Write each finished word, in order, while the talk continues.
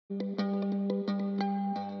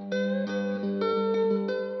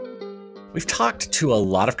We've talked to a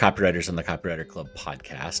lot of copywriters on the Copywriter Club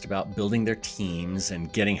podcast about building their teams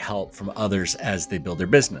and getting help from others as they build their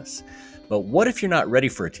business. But what if you're not ready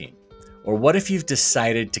for a team? Or what if you've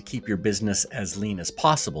decided to keep your business as lean as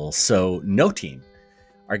possible, so no team?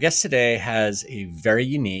 Our guest today has a very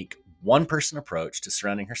unique one-person approach to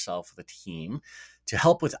surrounding herself with a team to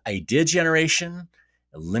help with idea generation,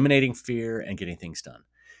 eliminating fear, and getting things done.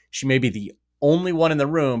 She may be the only one in the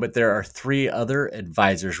room, but there are 3 other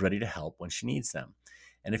advisors ready to help when she needs them.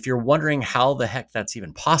 And if you're wondering how the heck that's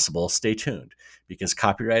even possible, stay tuned, because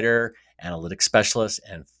copywriter, analytics specialist,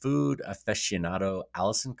 and food aficionado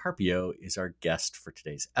Allison Carpio is our guest for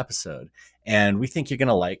today's episode. And we think you're going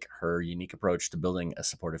to like her unique approach to building a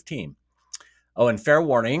supportive team. Oh, and fair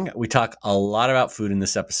warning, we talk a lot about food in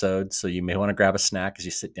this episode, so you may want to grab a snack as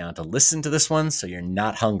you sit down to listen to this one so you're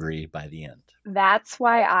not hungry by the end. That's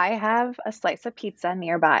why I have a slice of pizza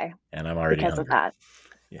nearby. And I'm already because hungry. of that.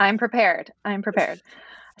 Yeah. I'm prepared.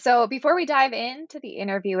 So before we dive into the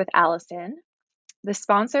interview with Allison, the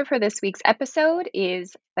sponsor for this week's episode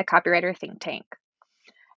is the Copywriter Think Tank.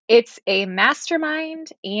 It's a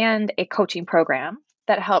mastermind and a coaching program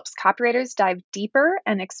that helps copywriters dive deeper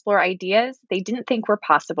and explore ideas they didn't think were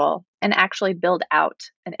possible and actually build out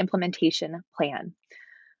an implementation plan.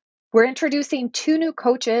 We're introducing 2 new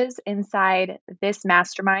coaches inside this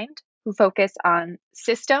mastermind who focus on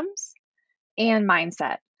systems and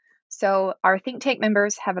mindset. So our think tank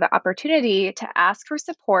members have the opportunity to ask for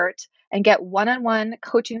support and get one-on-one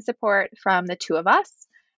coaching support from the 2 of us,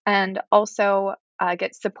 and also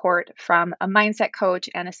get support from a mindset coach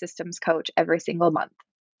and a systems coach every single month.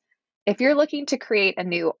 If you're looking to create a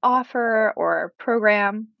new offer or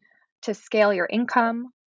program to scale your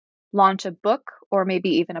income, launch a book, or maybe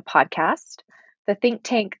even a podcast, the think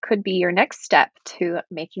tank could be your next step to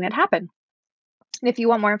making it happen. And if you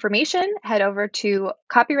want more information, head over to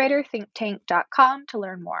copywriterthinktank.com to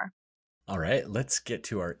learn more. All right, let's get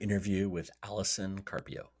to our interview with Allison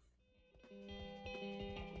Carpio.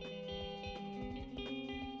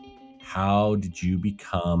 How did you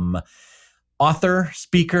become author,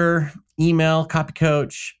 speaker, email, copy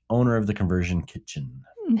coach, owner of the Conversion Kitchen?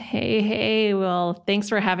 Hey. Well, thanks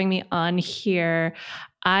for having me on here.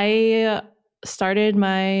 I started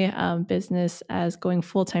my business as going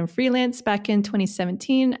full-time freelance back in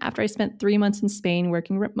 2017 after I spent 3 months in Spain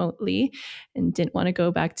working remotely and didn't want to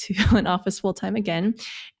go back to an office full-time again.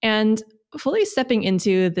 And fully stepping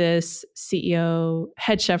into this CEO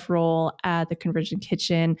head chef role at the Conversion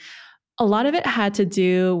Kitchen, a lot of it had to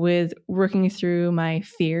do with working through my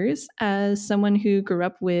fears as someone who grew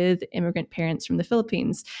up with immigrant parents from the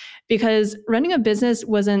Philippines, because running a business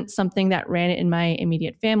wasn't something that ran in my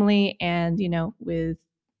immediate family. And, with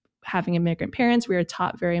having immigrant parents, we were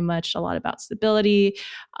taught very much a lot about stability,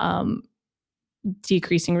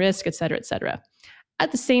 decreasing risk, et cetera, et cetera.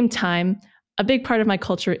 At the same time, a big part of my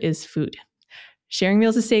culture is food. Sharing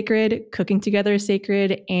meals is sacred, cooking together is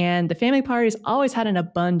sacred, and the family parties always had an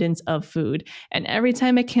abundance of food. And every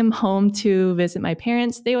time I came home to visit my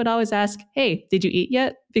parents, they would always ask, hey, did you eat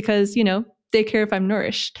yet? Because, they care if I'm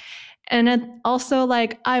nourished. And also,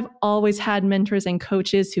 I've always had mentors and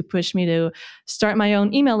coaches who pushed me to start my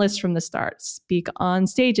own email list from the start, speak on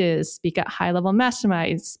stages, speak at high-level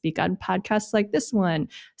masterminds, speak on podcasts like this one,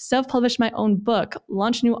 self-publish my own book,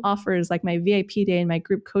 launch new offers like my VIP day and my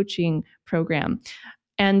group coaching program.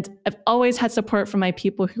 And I've always had support from my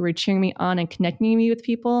people who were cheering me on and connecting me with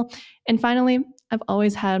people. And finally, I've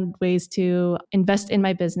always had ways to invest in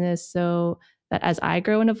my business so that as I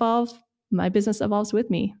grow and evolve, my business evolves with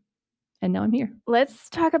me. And now I'm here. Let's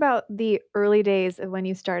talk about the early days of when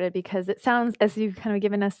you started, because it sounds, as you've kind of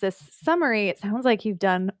given us this summary, it sounds like you've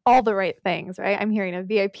done all the right things, right? I'm hearing a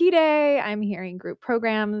VIP day, I'm hearing group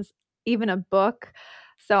programs, even a book.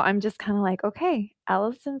 So I'm just kind of like, okay,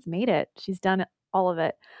 Allison's made it. She's done all of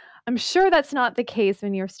it. I'm sure that's not the case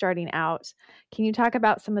when you're starting out. Can you talk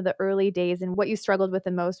about some of the early days and what you struggled with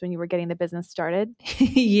the most when you were getting the business started?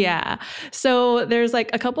 Yeah. So there's a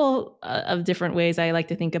couple of different ways I like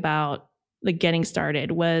to think about getting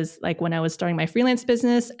started. Was when I was starting my freelance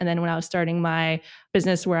business, and then when I was starting my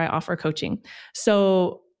business where I offer coaching.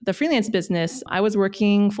 So the freelance business, I was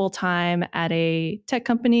working full-time at a tech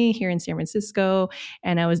company here in San Francisco,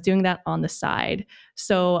 and I was doing that on the side.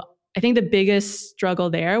 So I think the biggest struggle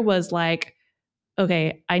there was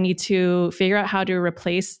okay, I need to figure out how to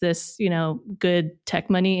replace this, good tech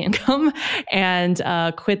money income and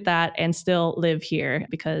quit that and still live here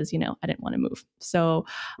because, I didn't want to move. So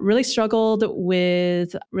really struggled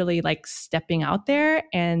with really stepping out there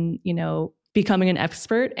and, becoming an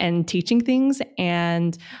expert and teaching things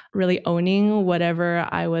and really owning whatever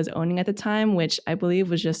I was owning at the time, which I believe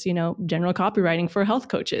was just, general copywriting for health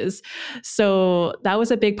coaches. So that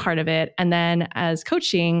was a big part of it. And then as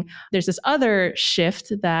coaching, there's this other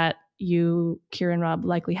shift that you, Kira and Rob,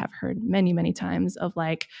 likely have heard many, many times of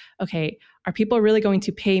like, okay, are people really going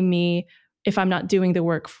to pay me if I'm not doing the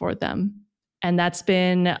work for them? And that's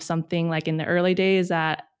been something like in the early days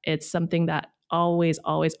that it's something that always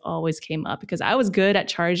came up because I was good at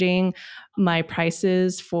charging my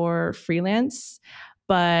prices for freelance.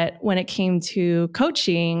 But when it came to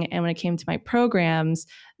coaching and when it came to my programs,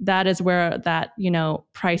 that is where that,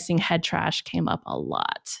 pricing head trash came up a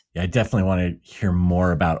lot. Yeah, I definitely want to hear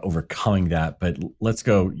more about overcoming that. But let's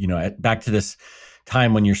go, back to this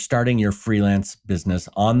time when you're starting your freelance business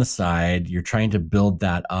on the side, you're trying to build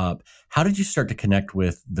that up. How did you start to connect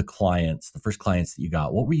with the clients, the first clients that you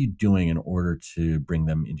got? What were you doing in order to bring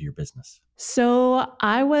them into your business? So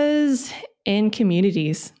I was in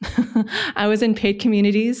communities. I was in paid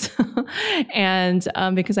communities. And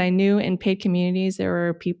because I knew in paid communities, there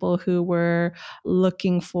were people who were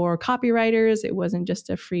looking for copywriters. It wasn't just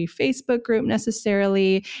a free Facebook group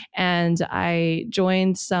necessarily. And I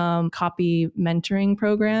joined some copy mentoring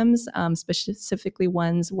programs, specifically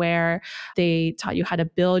ones where they taught you how to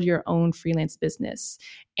build your own freelance business.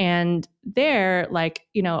 And there,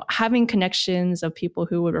 having connections of people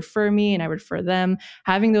who would refer me and I would refer them,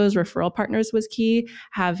 having those referral partners was key.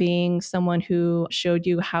 Having someone who showed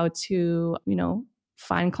you how to,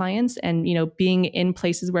 find clients and, being in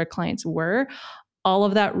places where clients were, all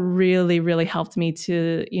of that really, really helped me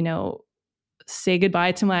to, say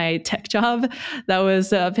goodbye to my tech job that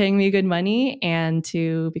was paying me good money and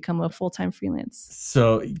to become a full-time freelance.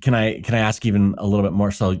 So can I ask even a little bit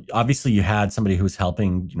more? So obviously you had somebody who was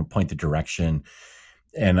helping, point the direction,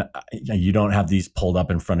 and you don't have these pulled up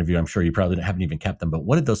in front of you. I'm sure you probably haven't even kept them, but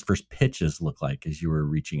what did those first pitches look like as you were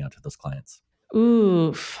reaching out to those clients?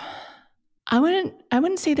 Oof. I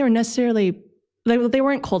wouldn't say they were necessarily, they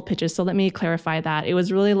weren't cold pitches. So let me clarify that. It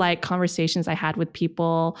was really like conversations I had with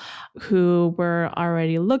people who were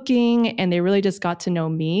already looking and they really just got to know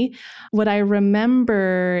me. What I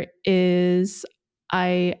remember is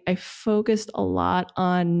I focused a lot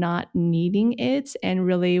on not needing it and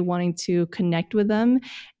really wanting to connect with them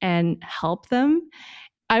and help them.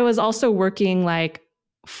 I was also working like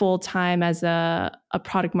full time as a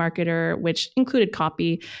product marketer, which included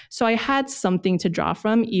copy. So I had something to draw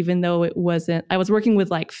from, even though I was working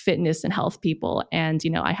with like fitness and health people. And,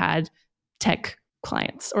 I had tech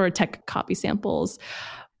clients or tech copy samples.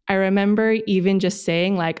 I remember even just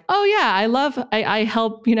saying like, oh yeah, I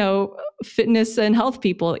help, fitness and health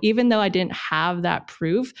people, even though I didn't have that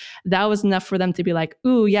proof. That was enough for them to be like,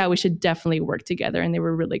 ooh, yeah, we should definitely work together. And they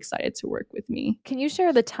were really excited to work with me. Can you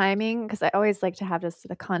share the timing? Because I always like to have just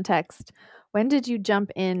the context. When did you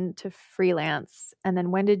jump into freelance? And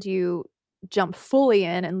then when did you jump fully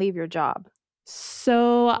in and leave your job?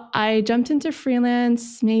 So I jumped into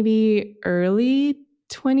freelance maybe early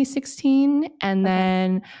 2016 and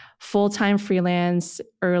then full-time freelance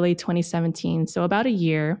early 2017. So about a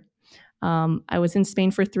year. I was in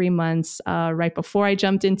Spain for 3 months right before I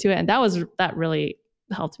jumped into it. And that really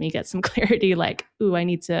helped me get some clarity, like, ooh, I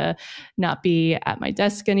need to not be at my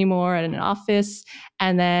desk anymore at an office.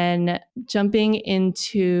 And then jumping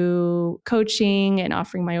into coaching and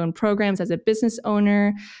offering my own programs as a business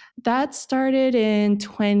owner, that started in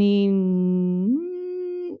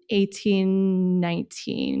 2018,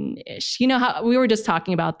 19-ish. You know how we were just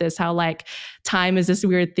talking about this, how like time is this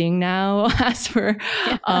weird thing now as for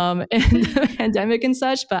and the pandemic and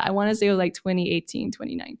such. But I want to say it was like 2018,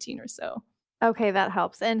 2019 or so. Okay, that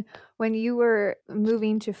helps. And when you were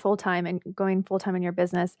moving to full-time and going full-time in your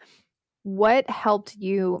business, what helped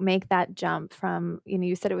you make that jump from,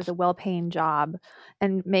 you said it was a well-paying job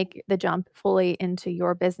and make the jump fully into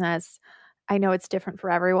your business? I know it's different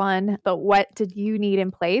for everyone, but what did you need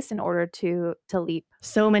in place in order to leap?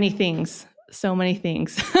 So many things.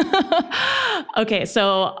 Okay,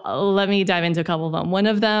 so let me dive into a couple of them. One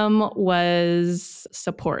of them was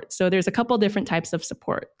support. So there's a couple different types of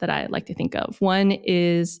support that I like to think of. One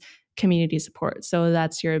is community support. So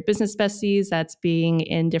that's your business besties, that's being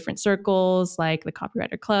in different circles like the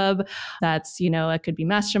Copywriter Club. That's, it could be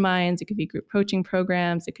masterminds, it could be group coaching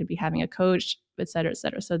programs, it could be having a coach, et cetera, et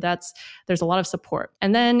cetera. So there's a lot of support.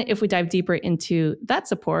 And then if we dive deeper into that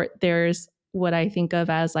support, there's what I think of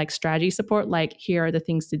as like strategy support, like here are the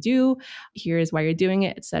things to do, here is why you're doing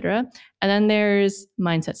it, et cetera. And then there's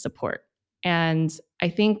mindset support. And I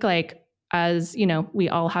think like, as we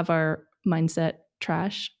all have our mindset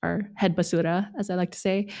trash, or head basura, as I like to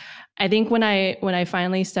say. I think when I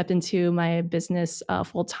finally stepped into my business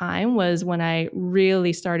full time was when I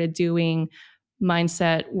really started doing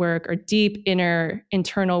mindset work or deep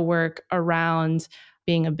internal work around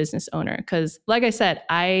being a business owner. Because like I said,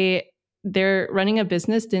 they're running a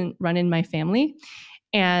business didn't run in my family.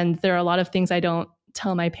 And there are a lot of things I don't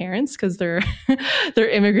tell my parents because they're they're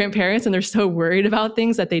immigrant parents and they're so worried about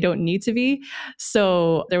things that they don't need to be.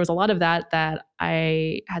 So there was a lot of that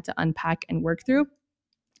I had to unpack and work through.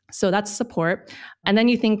 So that's support. And then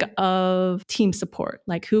you think of team support,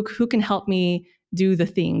 like who can help me do the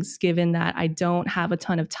things, given that I don't have a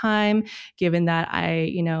ton of time, given that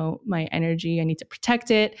my energy, I need to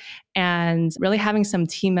protect it. And really having some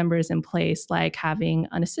team members in place, like having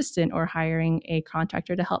an assistant or hiring a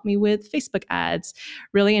contractor to help me with Facebook ads,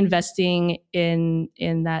 really investing in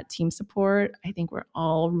that team support. I think we're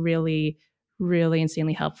all really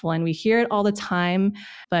insanely helpful. And we hear it all the time.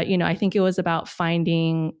 But, I think it was about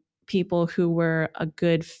finding people who were a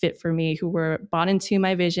good fit for me, who were bought into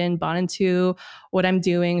my vision, bought into what I'm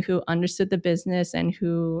doing, who understood the business and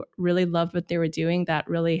who really loved what they were doing. That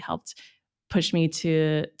really helped push me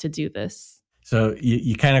to do this. So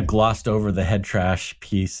you kind of glossed over the head trash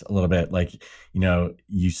piece a little bit. Like,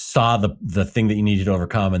 you saw the thing that you needed to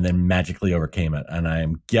overcome and then magically overcame it. And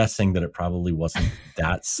I'm guessing that it probably wasn't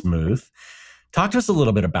that smooth. Talk to us a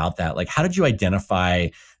little bit about that. Like, how did you identify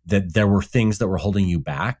that there were things that were holding you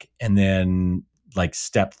back and then like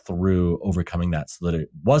step through overcoming that so that it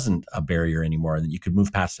wasn't a barrier anymore and that you could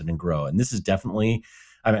move past it and grow? And this is definitely,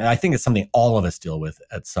 I think it's something all of us deal with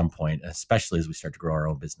at some point, especially as we start to grow our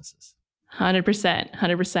own businesses.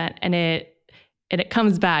 100%. And it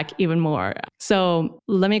comes back even more. So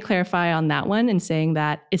let me clarify on that one and saying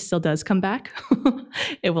that it still does come back.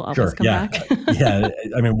 It will always come back. Yeah.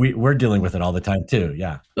 I mean, we're dealing with it all the time too.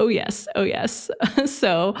 Yeah. Oh, yes.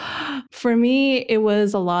 So for me, it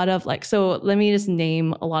was a lot of so let me just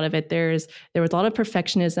name a lot of it. There was a lot of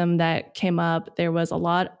perfectionism that came up. There was a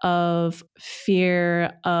lot of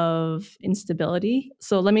fear of instability.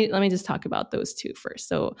 So let me just talk about those two first.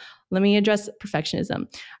 So let me address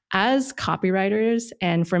perfectionism. As copywriters,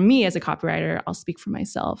 and for me as a copywriter, I'll speak for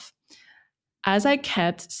myself. As I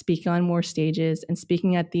kept speaking on more stages and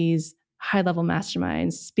speaking at these high-level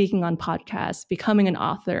masterminds, speaking on podcasts, becoming an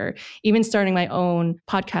author, even starting my own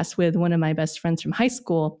podcast with one of my best friends from high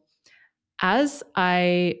school, as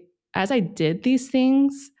I did these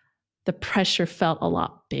things, the pressure felt a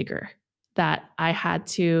lot bigger. That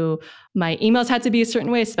my emails had to be a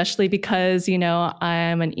certain way, especially because,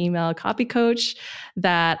 I'm an email copy coach,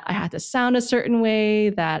 that I had to sound a certain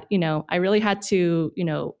way, that, I really had to,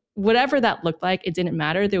 whatever that looked like, it didn't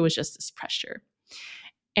matter. There was just this pressure.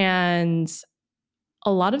 And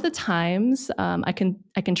a lot of the times I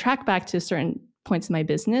can track back to certain points in my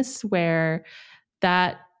business where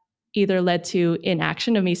that either led to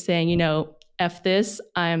inaction of me saying, F this,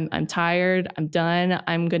 I'm tired, I'm done,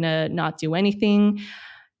 I'm gonna not do anything.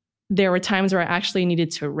 There were times where I actually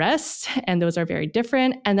needed to rest, and those are very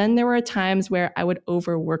different. And then there were times where I would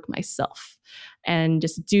overwork myself and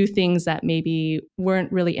just do things that maybe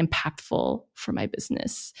weren't really impactful for my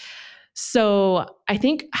business. So I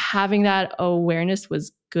think having that awareness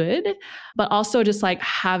was good, but also just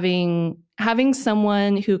having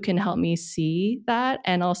someone who can help me see that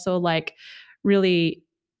and also really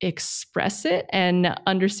express it and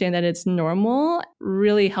understand that it's normal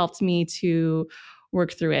really helped me to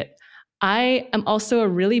work through it. I am also a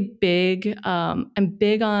really big, I'm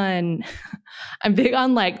big on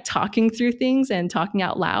talking through things and talking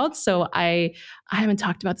out loud. So I haven't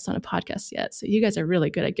talked about this on a podcast yet. So you guys are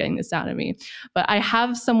really good at getting this out of me. But I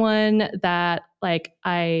have someone that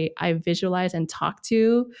I visualize and talk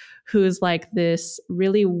to who's this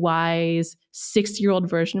really wise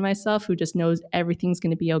 60-year-old version of myself who just knows everything's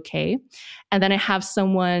going to be okay. And then I have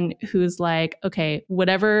someone who's okay,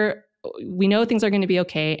 whatever, we know things are going to be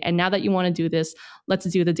okay. And now that you want to do this, let's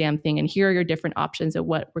do the damn thing. And here are your different options of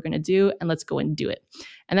what we're going to do. And let's go and do it.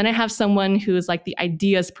 And then I have someone who's the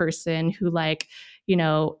ideas person who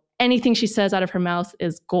anything she says out of her mouth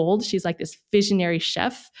is gold. She's this visionary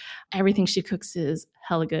chef. Everything she cooks is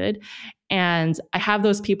hella good. And I have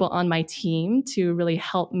those people on my team to really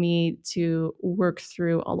help me to work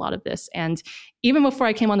through a lot of this. And even before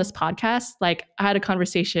I came on this podcast, I had a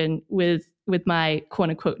conversation with my quote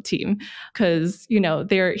unquote team because,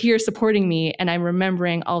 they're here supporting me. And I'm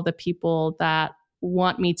remembering all the people that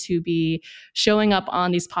want me to be showing up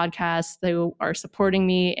on these podcasts, who are supporting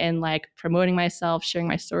me and promoting myself, sharing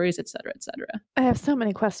my stories, et cetera, et cetera. I have so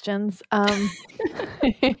many questions.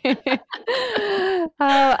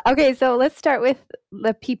 Okay, so let's start with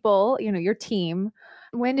the people, your team.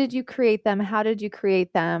 When did you create them? How did you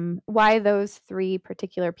create them? Why those 3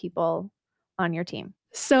 particular people on your team?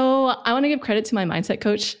 So I want to give credit to my mindset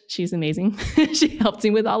coach. She's amazing. She helped me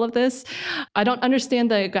with all of this. I don't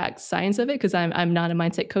understand the exact science of it because I'm not a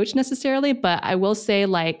mindset coach necessarily, but I will say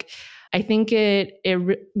I think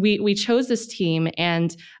we chose this team,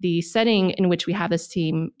 and the setting in which we have this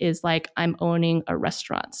team is like I'm owning a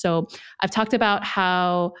restaurant. So I've talked about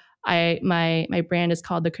how my brand is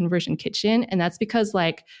called the Conversion Kitchen, and that's because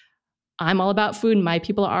I'm all about food. My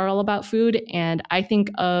people are all about food, and I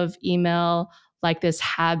think of email like this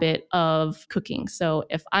habit of cooking. So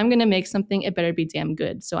if I'm going to make something, it better be damn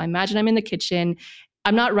good. So I imagine I'm in the kitchen.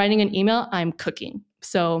 I'm not writing an email, I'm cooking.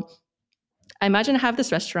 So I imagine I have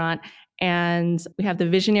this restaurant and we have the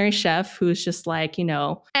visionary chef who's just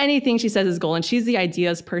anything she says is gold. And she's the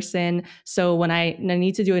ideas person. So when I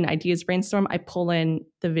need to do an ideas brainstorm, I pull in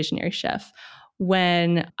the visionary chef.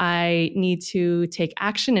 When I need to take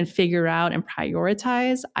action and figure out and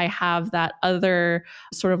prioritize, I have that other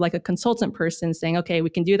sort of like a consultant person saying, okay, we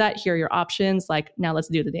can do that. Here are your options. Now let's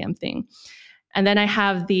do the damn thing. And then I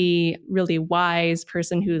have the really wise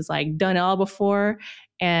person who's done it all before.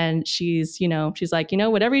 And she's like,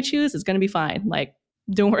 whatever you choose is going to be fine.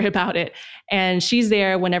 Don't worry about it. And she's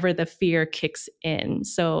there whenever the fear kicks in.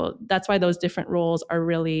 So that's why those different roles are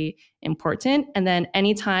really important. And then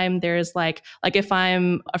anytime there's if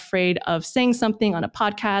I'm afraid of saying something on a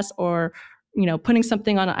podcast or putting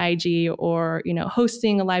something on IG or,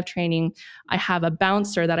 hosting a live training, I have a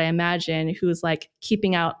bouncer that I imagine who's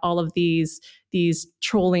keeping out all of these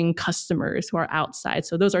trolling customers who are outside.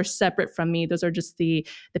 So those are separate from me. Those are just the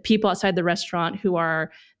people outside the restaurant who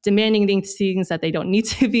are demanding these things that they don't need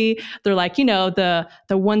to be. They're the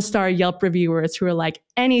 1-star Yelp reviewers who are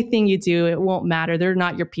anything you do, it won't matter. They're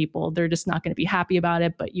not your people. They're just not going to be happy about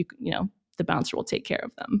it, but the bouncer will take care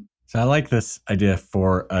of them. So I like this idea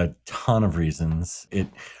for a ton of reasons. It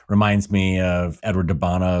reminds me of Edward de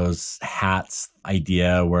Bono's hats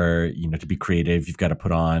idea where, to be creative, you've got to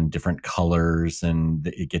put on different colors and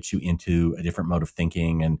it gets you into a different mode of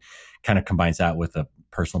thinking and kind of combines that with a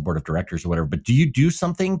personal board of directors or whatever. But do you do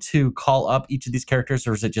something to call up each of these characters,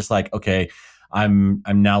 or is it just okay, I'm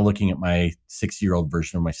now looking at my 6-year-old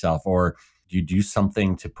version of myself? Or do you do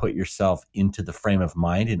something to put yourself into the frame of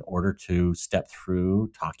mind in order to step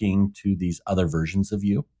through talking to these other versions of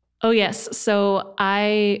you? Oh, yes. So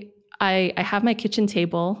I have my kitchen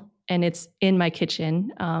table and it's in my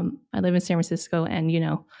kitchen. I live in San Francisco and,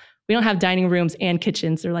 we don't have dining rooms and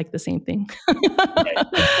kitchens. They're the same thing.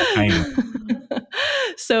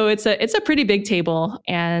 So it's a pretty big table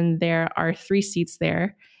and there are 3 seats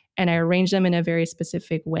there and I arrange them in a very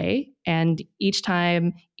specific way. And each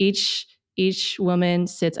time, each woman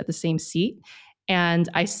sits at the same seat. And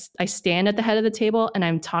I stand at the head of the table and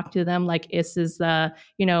I'm talking to them this is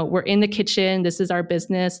we're in the kitchen. This is our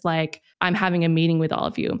business. I'm having a meeting with all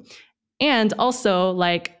of you. And also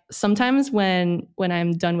sometimes when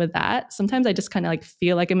I'm done with that, sometimes I just kind of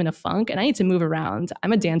feel like I'm in a funk and I need to move around.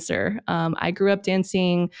 I'm a dancer. I grew up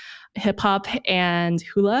dancing hip hop and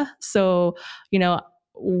hula. So,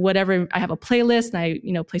 whatever, I have a playlist and I,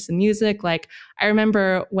 play some music. I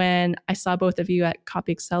remember when I saw both of you at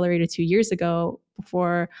Copy Accelerator 2 years ago,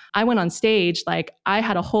 before I went on stage, I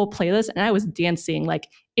had a whole playlist and I was dancing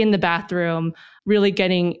in the bathroom, really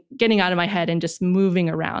getting out of my head and just moving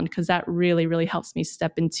around because that really, really helps me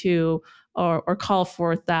step into or call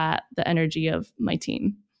forth the energy of my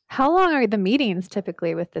team. How long are the meetings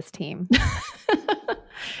typically with this team?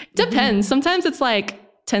 Depends. Sometimes it's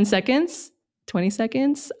 10 seconds. 20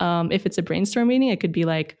 seconds. If it's a brainstorm meeting, it could be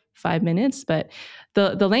 5 minutes, but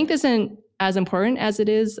the length isn't as important as it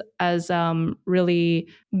is as really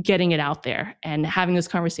getting it out there and having those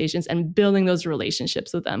conversations and building those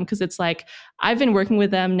relationships with them. Because it's I've been working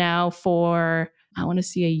with them now for, I want to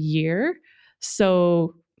see a year.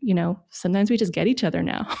 So, sometimes we just get each other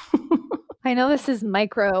now. I know this is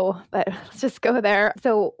micro, but let's just go there.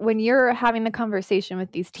 So when you're having the conversation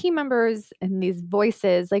with these team members and these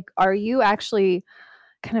voices, are you actually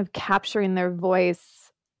kind of capturing their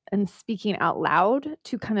voice and speaking out loud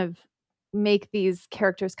to kind of make these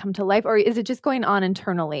characters come to life? Or is it just going on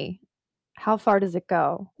internally? How far does it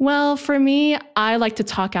go? Well, for me, I like to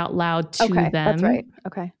talk out loud to them. That's right.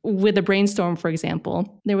 Okay. With a brainstorm, for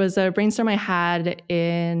example, there was a brainstorm I had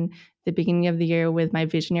in the beginning of the year with my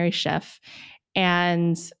visionary chef.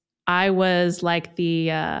 And I was the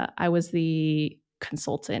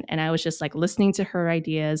consultant and I was just listening to her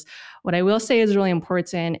ideas. What I will say is really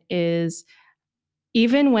important is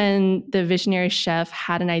even when the visionary chef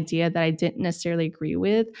had an idea that I didn't necessarily agree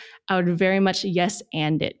with, I would very much yes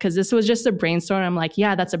and it, because this was just a brainstorm. I'm like,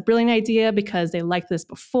 yeah, that's a brilliant idea because they liked this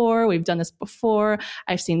before. We've done this before.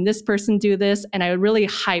 I've seen this person do this. And I really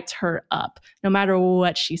hyped her up no matter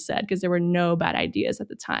what she said, because there were no bad ideas at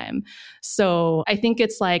the time. So I think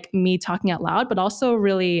it's like me talking out loud, but also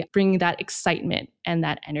really bringing that excitement and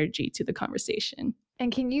that energy to the conversation.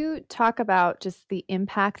 And can you talk about just the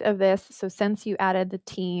impact of this? So since you added the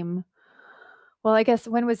team, well, I guess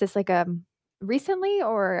when was this, like recently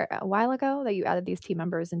or a while ago that you added these team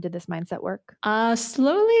members and did this mindset work?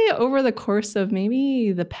 Slowly over the course of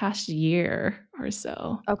maybe the past year or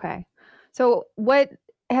so. Okay. So what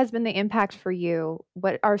has been the impact for you?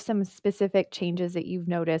 What are some specific changes that you've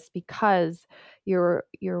noticed because you're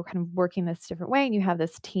kind of working this different way and you have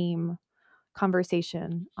this team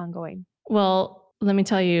conversation ongoing? Well, let me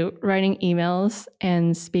tell you, writing emails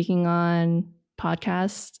and speaking on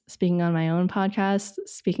podcasts, speaking on my own podcast,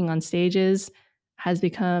 speaking on stages has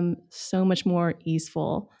become so much more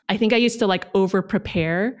easeful. I think I used to like over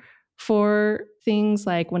prepare for things,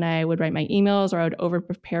 like when I would write my emails or I would over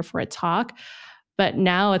prepare for a talk. But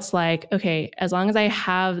now it's like, okay, as long as I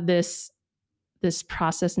have this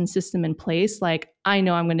process and system in place, like I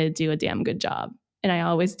know I'm going to do a damn good job, and I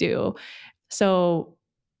always do. So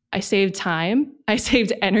I saved time, I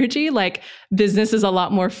saved energy. Like business is a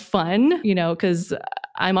lot more fun, because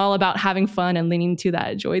I'm all about having fun and leaning to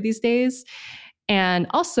that joy these days. And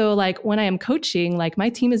also, like when I am coaching, like my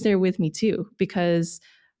team is there with me too, because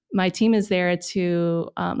my team is there to,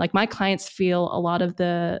 like my clients feel a lot of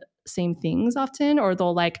the same things often, or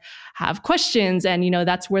they'll like have questions, and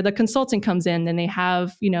that's where the consultant comes in, and they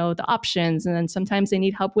have the options, and then sometimes they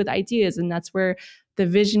need help with ideas, and that's where the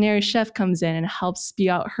visionary chef comes in and helps spew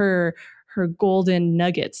out her golden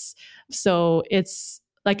nuggets. So it's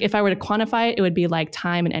like, if I were to quantify it, it would be like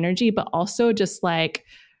time and energy, but also just like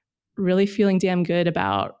really feeling damn good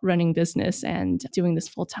about running business and doing this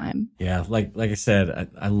full time. Yeah, like I said,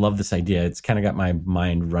 I love this idea. It's kind of got my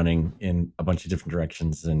mind running in a bunch of different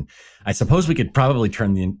directions, and I suppose we could probably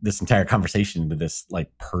turn this entire conversation into this like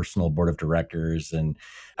personal board of directors. And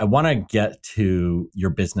I want to get to your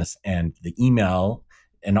business and the email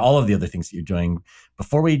and all of the other things that you're doing.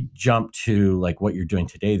 Before we jump to like what you're doing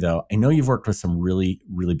today, though, I know you've worked with some really,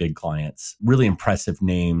 really big clients, really impressive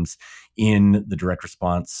names in the direct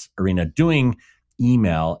response arena doing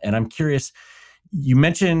email. And I'm curious, you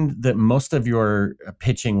mentioned that most of your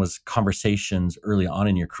pitching was conversations early on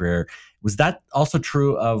in your career. Was that also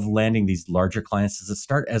true of landing these larger clients? Does it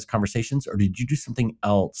start as conversations, or did you do something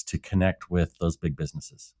else to connect with those big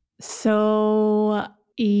businesses? So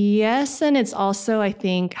yes, and it's also, I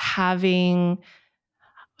think,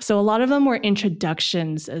 so a lot of them were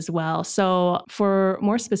introductions as well. So for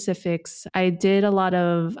more specifics, I used to do a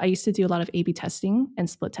lot of A/B testing and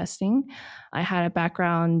split testing. I had a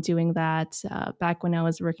background doing that back when I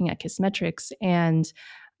was working at Kissmetrics. And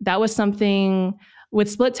that was something with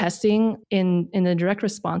split testing in the direct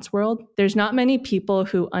response world. There's not many people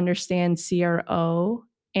who understand CRO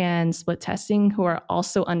and split testing who are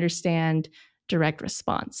also understand direct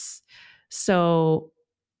response. So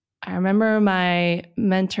I remember my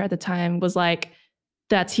mentor at the time was like,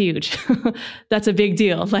 that's huge. That's a big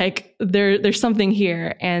deal. Like there's something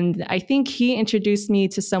here. And I think he introduced me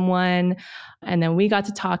to someone, and then we got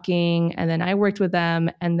to talking, and then I worked with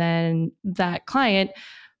them. And then that client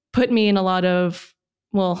put me in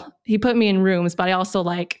he put me in rooms, but I also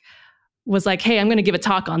was like, hey, I'm going to give a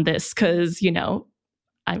talk on this because,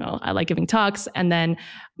 I like giving talks. And then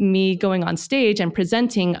me going on stage and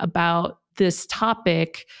presenting about this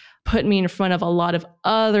topic put me in front of a lot of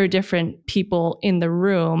other different people in the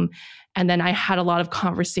room. And then I had a lot of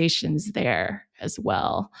conversations there as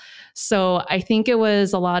well. So I think it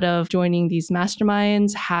was a lot of joining these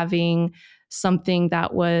masterminds, having something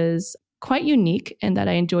that was quite unique and that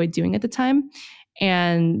I enjoyed doing at the time.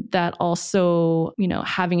 And that also,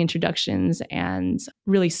 having introductions and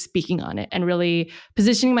really speaking on it and really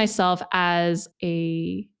positioning myself as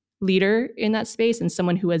a leader in that space and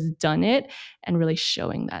someone who has done it and really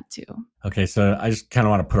showing that too. Okay, so I just kind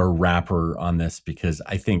of want to put a wrapper on this because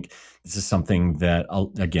I think this is something that,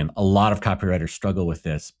 again, a lot of copywriters struggle with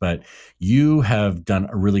this, but you have done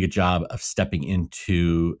a really good job of stepping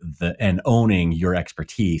into and owning your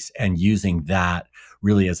expertise and using that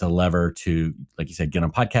really as a lever to, like you said, get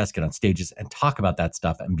on podcasts, get on stages and talk about that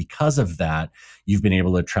stuff. And because of that, you've been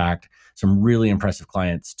able to attract some really impressive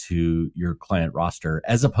clients to your client roster,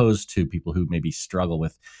 as opposed to people who maybe struggle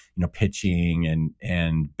with, pitching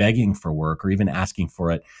and begging for work or even asking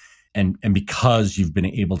for it. And because you've been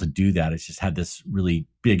able to do that, it's just had this really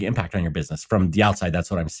big impact on your business. From the outside, that's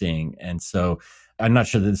what I'm seeing. And so I'm not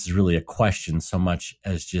sure that this is really a question so much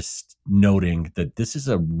as just noting that this is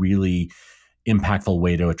a really impactful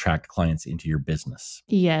way to attract clients into your business.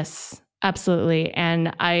 Yes, absolutely.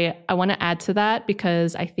 And I want to add to that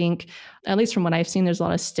because I think, at least from what I've seen, there's a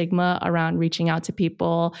lot of stigma around reaching out to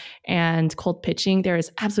people and cold pitching. There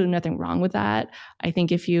is absolutely nothing wrong with that. I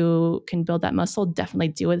think if you can build that muscle, definitely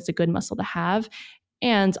do it. It's a good muscle to have.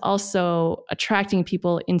 And also attracting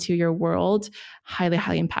people into your world, highly,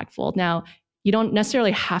 highly impactful. Now, you don't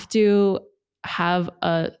necessarily have to have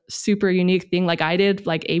a super unique thing like I did,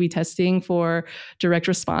 like A/B testing for direct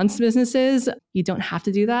response businesses. You don't have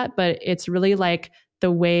to do that, but it's really like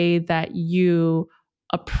the way that you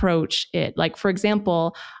approach it. Like, for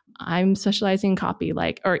example, I'm specializing in copy,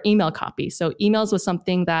 or email copy. So emails was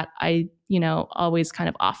something that I, always kind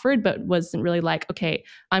of offered, but wasn't really like, okay,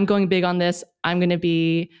 I'm going big on this. I'm going to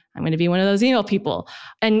be one of those email people.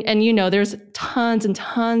 And there's tons and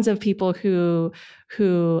tons of people who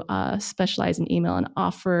specialize in email and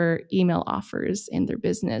offer email offers in their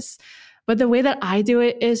business. But the way that I do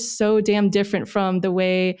it is so damn different from the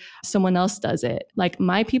way someone else does it. Like,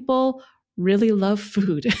 my people really love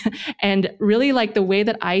food and really like the way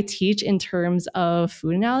that I teach in terms of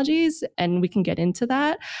food analogies, and we can get into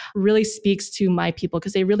that, really speaks to my people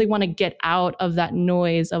because they really want to get out of that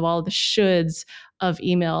noise of all the shoulds of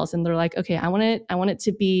emails. And they're like, okay, I want it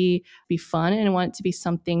to be fun, and I want it to be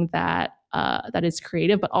something that is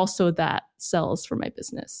creative, but also that sells for my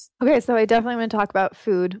business. Okay, so I definitely want to talk about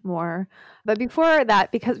food more. But before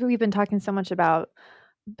that, because we've been talking so much about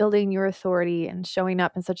building your authority and showing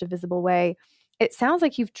up in such a visible way, it sounds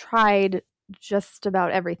like you've tried just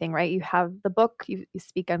about everything, right? You have the book, you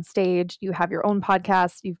speak on stage, you have your own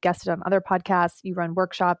podcast, you've guested on other podcasts, you run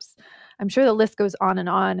workshops. I'm sure the list goes on and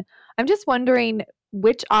on. I'm just wondering,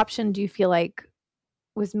 which option do you feel like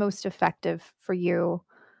was most effective for you?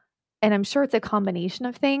 And I'm sure it's a combination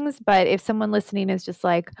of things, but if someone listening is just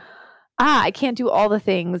like, I can't do all the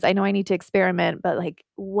things, I know I need to experiment, but like,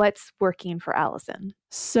 what's working for Allison?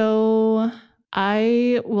 So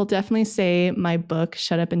I will definitely say my book,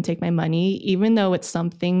 Shut Up and Take My Money, even though it's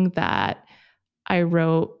something that I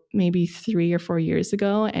wrote maybe 3 or 4 years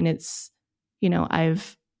ago, and it's,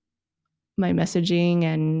 my messaging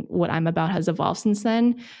and what I'm about has evolved since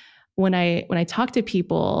then. When I talk to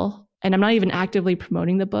people, and I'm not even actively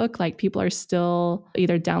promoting the book, like, people are still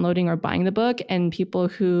either downloading or buying the book, and people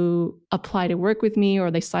who apply to work with me or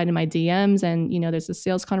they slide in my DMs and, there's a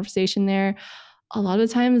sales conversation there. A lot of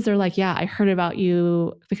the times they're like, yeah, I heard about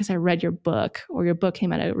you because I read your book, or your book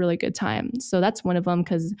came at a really good time. So that's one of them,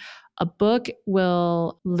 because a book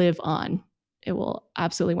will live on. It will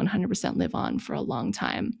absolutely 100% live on for a long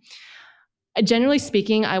time. Generally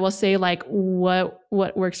speaking, I will say, like, what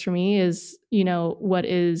works for me is, what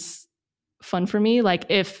is fun for me. Like,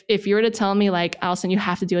 if you were to tell me, like, Allison, you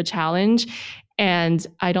have to do a challenge, and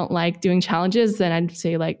I don't like doing challenges, then I'd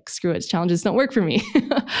say, like, screw it, challenges don't work for me.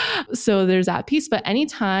 So there's that piece. But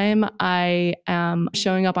anytime I am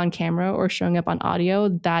showing up on camera or showing up on audio,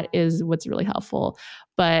 that is what's really helpful.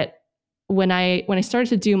 But when I started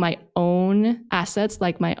to do my own assets,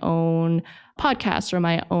 like my own podcasts or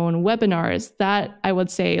my own webinars, that I would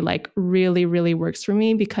say, like, really, really works for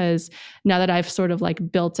me, because now that I've sort of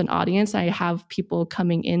like built an audience, I have people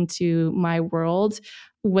coming into my world.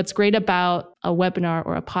 What's great about a webinar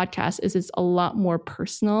or a podcast is it's a lot more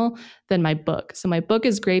personal than my book. So my book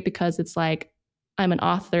is great because it's like, I'm an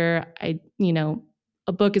author. A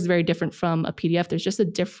book is very different from a PDF. There's just a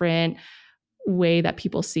different way that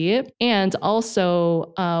people see it. And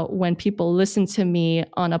also, when people listen to me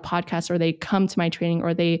on a podcast, or they come to my training,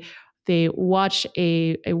 or they watch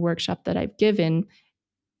a workshop that I've given,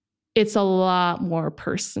 it's a lot more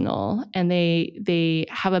personal, and they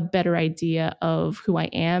have a better idea of who I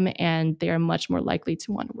am, and they are much more likely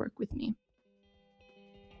to want to work with me.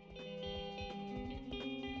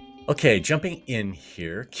 Okay, jumping in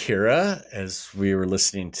here, Kira, as we were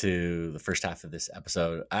listening to the first half of this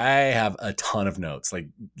episode, I have a ton of notes,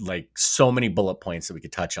 like so many bullet points that we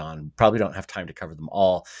could touch on. Probably don't have time to cover them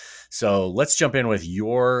all. So let's jump in with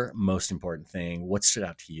your most important thing. What stood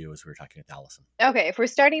out to you as we were talking with Allison? Okay, if we're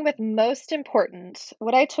starting with most important,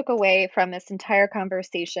 what I took away from this entire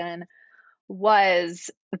conversation was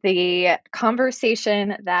the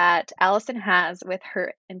conversation that Allison has with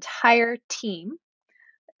her entire team.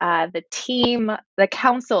 The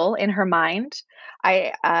council in her mind.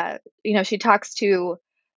 She talks to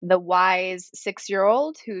the wise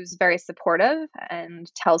 6-year-old who's very supportive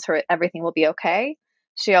and tells her everything will be okay.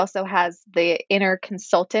 She also has the inner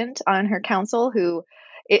consultant on her council who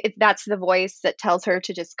that's the voice that tells her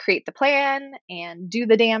to just create the plan and do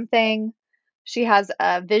the damn thing. She has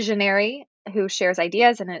a visionary who shares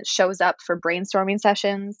ideas and it shows up for brainstorming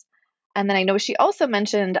sessions. And then I know she also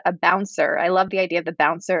mentioned a bouncer. I love the idea of the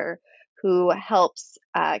bouncer who helps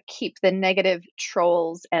keep the negative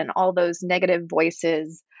trolls and all those negative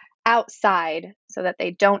voices outside so that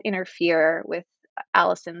they don't interfere with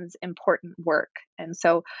Allison's important work. And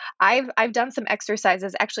so I've done some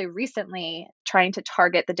exercises actually recently trying to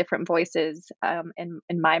target the different voices in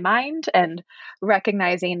my mind and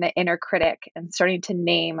recognizing the inner critic and starting to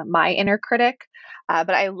name my inner critic.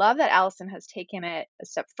 But I love that Allison has taken it a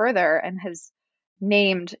step further and has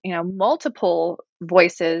named, multiple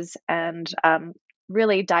voices and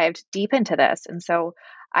really dived deep into this. And so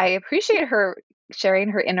I appreciate her sharing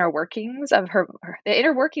her inner workings of the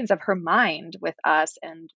inner workings of her mind with us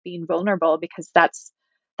and being vulnerable, because that's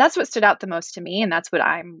what stood out the most to me, and that's what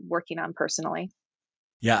I'm working on personally.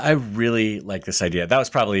 Yeah, I really like this idea. That was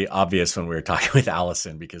probably obvious when we were talking with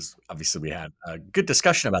Allison, because obviously we had a good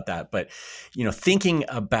discussion about that. But, thinking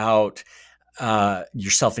about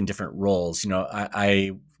yourself in different roles,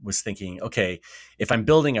 I was thinking, okay, if I'm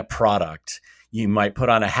building a product, you might put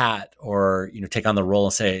on a hat or, take on the role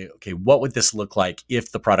and say, okay, what would this look like if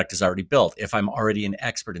the product is already built? If I'm already an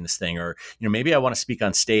expert in this thing, or, maybe I want to speak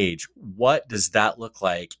on stage, what does that look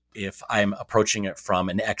like if I'm approaching it from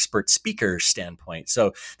an expert speaker standpoint?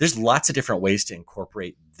 So there's lots of different ways to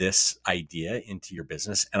incorporate this idea into your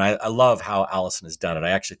business. And I love how Allison has done it.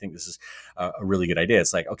 I actually think this is a really good idea.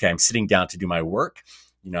 It's like, okay, I'm sitting down to do my work.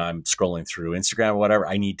 I'm scrolling through Instagram or whatever.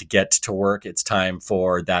 I need to get to work. It's time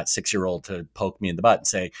for that 6-year-old to poke me in the butt and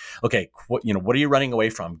say, okay, what are you running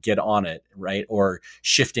away from? Get on it, right? Or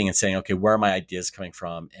shifting and saying, okay, where are my ideas coming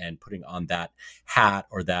from? And putting on that hat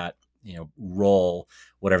or that, role,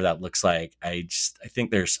 whatever that looks like. I think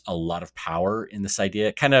there's a lot of power in this idea.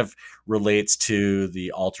 It kind of relates to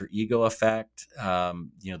the alter ego effect,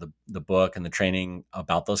 the book and the training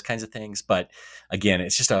about those kinds of things. But again,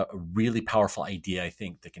 it's just a really powerful idea, I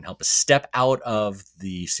think, that can help us step out of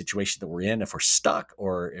the situation that we're in if we're stuck,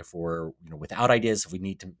 or if we're, without ideas, if we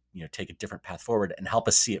need to, take a different path forward, and help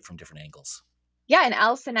us see it from different angles. Yeah, and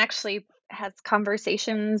Allison actually has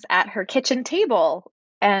conversations at her kitchen table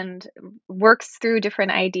and works through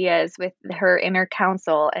different ideas with her inner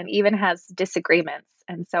counsel and even has disagreements.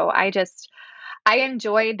 And so I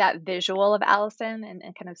enjoyed that visual of Allison and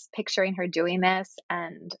kind of picturing her doing this.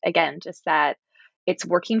 And again, just that it's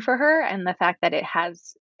working for her and the fact that it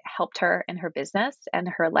has helped her in her business and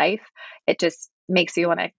her life. It just makes you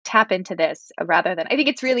want to tap into this rather than, I think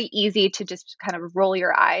it's really easy to just kind of roll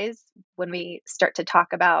your eyes when we start to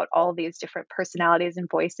talk about all these different personalities and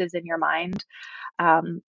voices in your mind.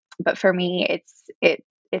 But for me,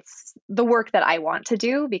 it's the work that I want to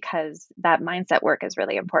do, because that mindset work is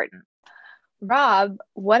really important. Rob,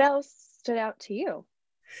 what else stood out to you?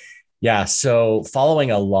 Yeah. So following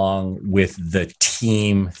along with the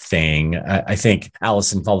team thing, I think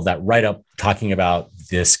Allison followed that right up, talking about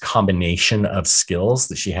this combination of skills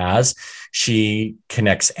that she has. She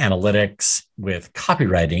connects analytics with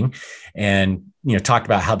copywriting and, talked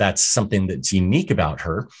about how that's something that's unique about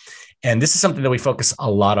her. And this is something that we focus a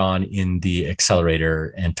lot on in the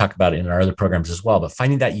accelerator and talk about in our other programs as well. But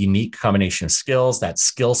finding that unique combination of skills, that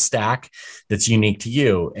skill stack that's unique to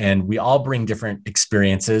you. And we all bring different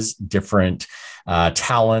experiences, different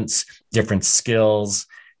talents, different skills,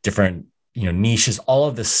 different niches, all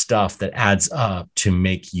of this stuff that adds up to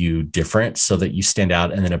make you different so that you stand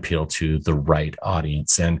out and then appeal to the right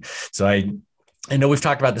audience. And so I know we've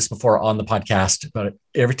talked about this before on the podcast, but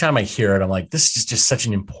every time I hear it, I'm like, this is just such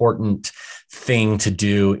an important thing to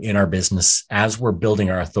do in our business as we're building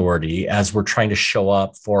our authority, as we're trying to show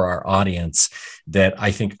up for our audience, that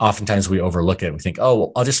I think oftentimes we overlook it. We think, oh,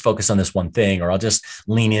 well, I'll just focus on this one thing, or I'll just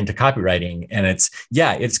lean into copywriting. And it's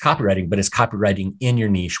copywriting, but it's copywriting in your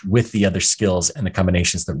niche with the other skills and the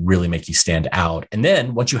combinations that really make you stand out. And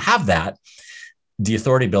then once you have that, the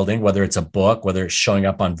authority building, whether it's a book, whether it's showing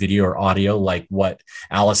up on video or audio, like what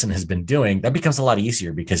Allison has been doing, that becomes a lot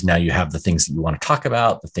easier, because now you have the things that you want to talk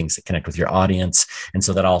about, the things that connect with your audience. And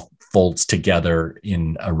so that all folds together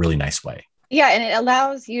in a really nice way. Yeah. And it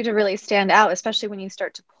allows you to really stand out, especially when you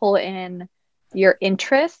start to pull in your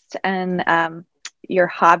interests and your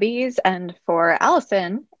hobbies. And for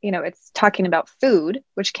Allison, it's talking about food,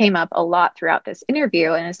 which came up a lot throughout this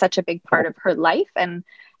interview and is such a big part of her life, and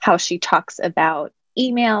how she talks about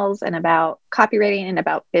emails and about copywriting and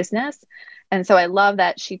about business. And so I love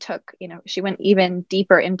that she went even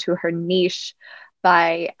deeper into her niche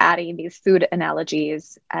by adding these food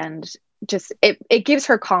analogies and just, it gives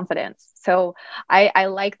her confidence. So I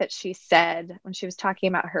like that she said, when she was talking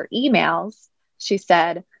about her emails, she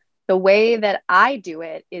said, the way that I do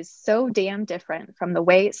it is so damn different from the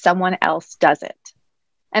way someone else does it.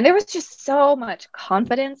 And there was just so much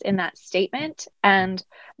confidence in that statement. And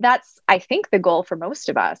that's, I think, the goal for most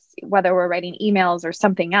of us, whether we're writing emails or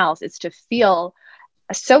something else, is to feel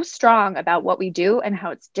so strong about what we do and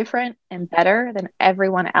how it's different and better than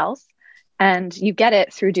everyone else. And you get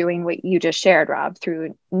it through doing what you just shared, Rob,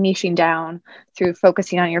 through niching down, through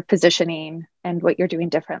focusing on your positioning and what you're doing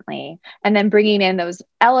differently, and then bringing in those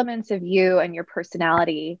elements of you and your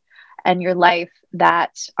personality and your life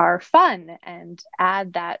that are fun and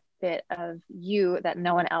add that bit of you that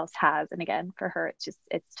no one else has. And again, for her,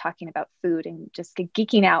 it's talking about food and just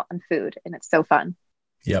geeking out on food. And it's so fun.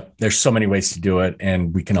 Yep. There's so many ways to do it,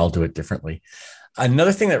 and we can all do it differently.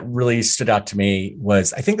 Another thing that really stood out to me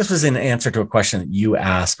was, I think this was in answer to a question that you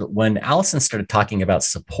asked, but when Allison started talking about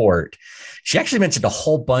support, she actually mentioned a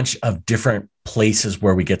whole bunch of different places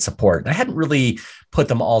where we get support. And I hadn't really put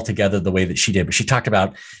them all together the way that she did, but she talked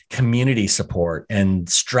about community support and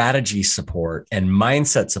strategy support and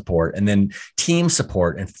mindset support, and then team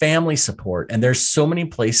support and family support. And there's so many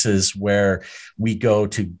places where we go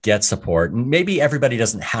to get support. And maybe everybody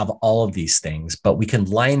doesn't have all of these things, but we can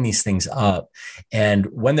line these things up. And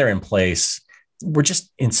when they're in place, we're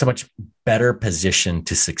just in so much better position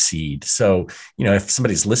to succeed. So, if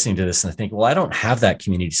somebody's listening to this and they think, well, I don't have that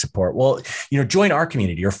community support. Well, join our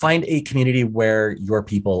community or find a community where your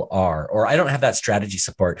people are, or I don't have that strategy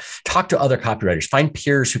support. Talk to other copywriters, find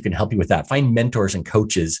peers who can help you with that, find mentors and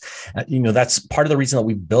coaches. That's part of the reason that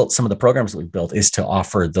we've built some of the programs that we've built, is to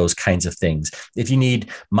offer those kinds of things. If you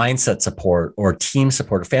need mindset support or team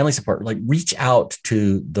support or family support, reach out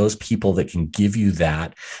to those people that can give you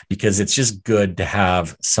that, because it's just good to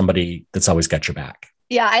have somebody that's always got your back.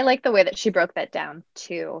 Yeah, I like the way that she broke that down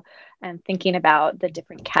too, and thinking about the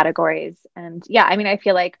different categories. And yeah, I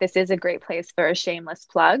feel like this is a great place for a shameless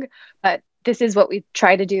plug, but this is what we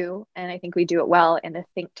try to do. And I think we do it well in the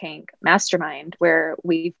Think Tank Mastermind, where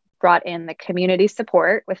we've brought in the community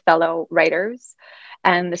support with fellow writers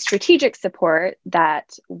and the strategic support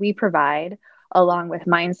that we provide, along with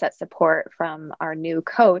mindset support from our new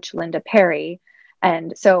coach, Linda Perry.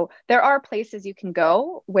 And so there are places you can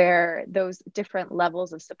go where those different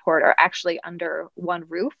levels of support are actually under one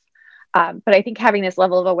roof. But I think having this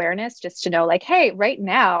level of awareness, just to know, hey, right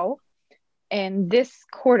now in this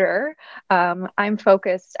quarter, I'm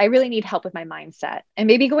focused. I really need help with my mindset, and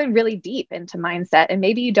maybe going really deep into mindset. And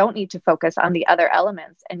maybe you don't need to focus on the other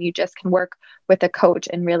elements, and you just can work with a coach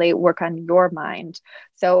and really work on your mind.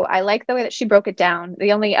 So I like the way that she broke it down.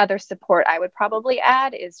 The only other support I would probably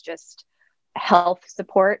add is just health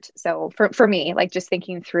support. So for me, just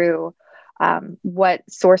thinking through what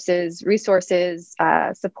resources,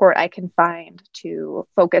 support I can find to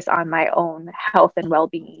focus on my own health and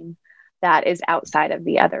well-being that is outside of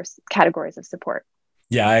the other categories of support.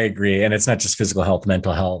 Yeah, I agree. And it's not just physical health,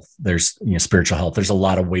 mental health. There's, spiritual health. There's a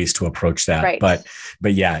lot of ways to approach that. Right.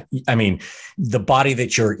 But yeah, the body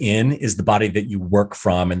that you're in is the body that you work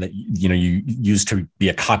from, and that, you use to be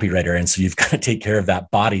a copywriter. And so you've got to take care of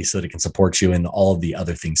that body so that it can support you in all of the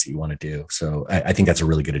other things that you want to do. So I think that's a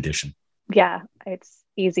really good addition. Yeah, it's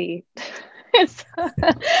easy. It's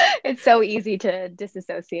so easy to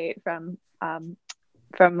disassociate from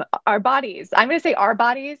our bodies. I'm going to say our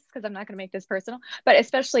bodies because I'm not going to make this personal, but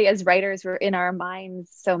especially as writers, we're in our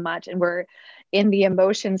minds so much and we're in the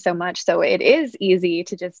emotion so much. So it is easy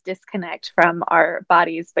to just disconnect from our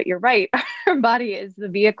bodies, but you're right. Our body is the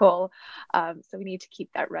vehicle. So we need to keep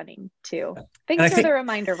that running too. Thanks for the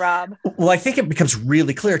reminder, Rob. Well, I think it becomes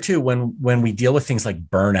really clear too, when we deal with things like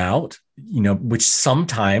burnout, which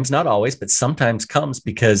sometimes, not always, but sometimes comes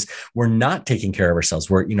because we're not taking care of ourselves.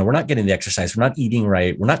 We're not getting the exercise. We're not eating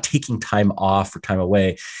right. We're not taking time off or time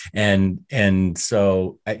away. And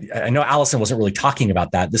so I know Allison wasn't really talking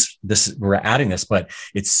about that. This we're adding this, but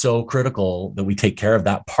it's so critical that we take care of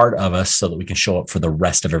that part of us so that we can show up for the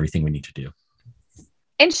rest of everything we need to do.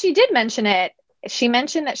 And she did mention it. She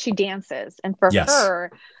mentioned that she dances, and for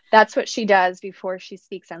her, that's what she does before she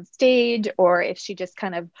speaks on stage, or if she just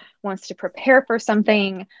kind of wants to prepare for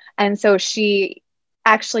something. And so she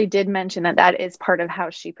actually did mention that is part of how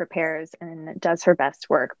she prepares and does her best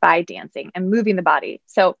work, by dancing and moving the body.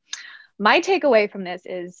 So my takeaway from this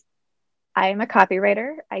is, I am a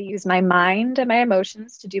copywriter. I use my mind and my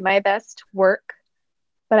emotions to do my best work,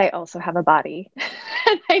 but I also have a body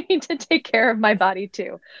and I need to take care of my body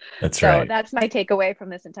too. That's right. So that's my takeaway from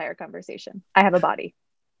this entire conversation. I have a body.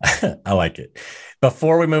 I like it.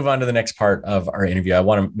 Before we move on to the next part of our interview, I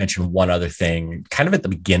want to mention one other thing. Kind of at the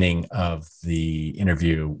beginning of the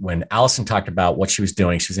interview, when Allison talked about what she was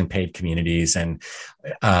doing, she was in paid communities and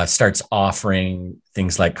starts offering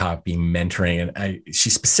things like copy mentoring. And she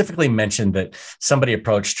specifically mentioned that somebody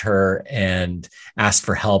approached her and asked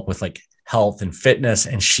for help with like health and fitness.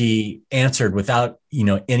 And she answered without,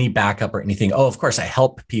 any backup or anything. Oh, of course, I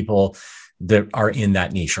help people that are in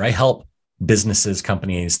that niche, or I help businesses,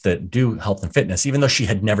 companies that do health and fitness, even though she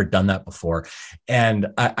had never done that before. And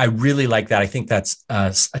I really like that. I think that's a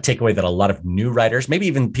takeaway that a lot of new writers, maybe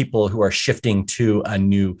even people who are shifting to a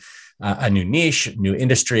new niche, new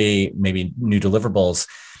industry, maybe new deliverables,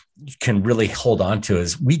 can really hold on to,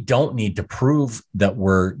 is we don't need to prove that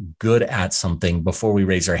we're good at something before we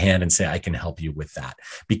raise our hand and say, I can help you with that,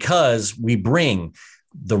 because we bring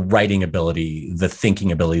the writing ability, the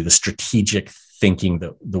thinking ability, the strategic thinking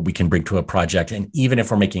that we can bring to a project. And even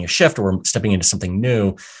if we're making a shift or we're stepping into something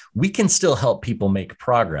new, we can still help people make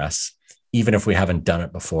progress, even if we haven't done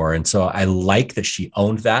it before. And so I like that she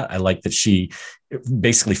owned that. I like that she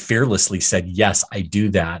basically fearlessly said, yes, I do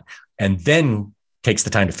that. And then takes the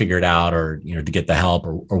time to figure it out, or, to get the help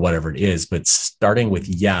or whatever it is. But starting with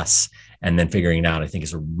yes, and then figuring it out, I think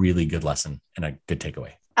is a really good lesson and a good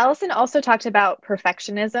takeaway. Allison also talked about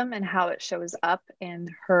perfectionism and how it shows up in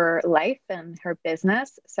her life and her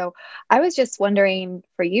business. So I was just wondering,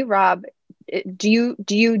 for you, Rob, do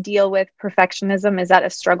you deal with perfectionism? Is that a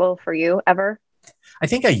struggle for you ever? I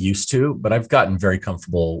think I used to, but I've gotten very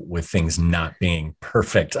comfortable with things not being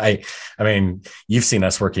perfect. I mean, you've seen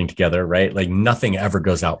us working together, right? Like nothing ever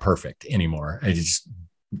goes out perfect anymore. I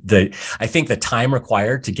think the time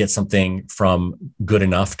required to get something from good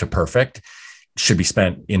enough to perfect should be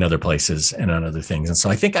spent in other places and on other things. And so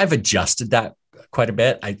I think I've adjusted that quite a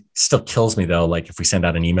bit. It still kills me though. Like if we send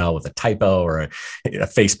out an email with a typo or a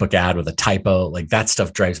Facebook ad with a typo, like that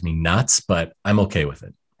stuff drives me nuts, but I'm okay with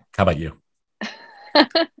it. How about you?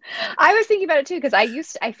 I was thinking about it too, because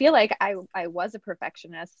I feel like I was a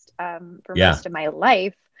perfectionist for most of my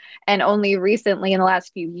life. And only recently in the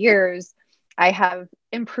last few years, I have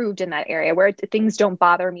improved in that area where things don't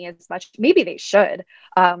bother me as much. Maybe they should.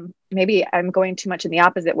 Maybe I'm going too much in the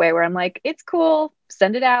opposite way where I'm like, it's cool,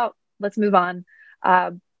 send it out, let's move on.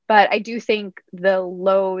 But I do think the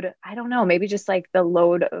load, I don't know, maybe just like the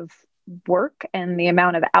load of work and the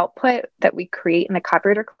amount of output that we create in the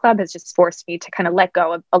Copywriter Club has just forced me to kind of let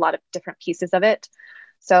go of a lot of different pieces of it.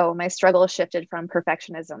 So my struggle shifted from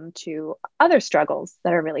perfectionism to other struggles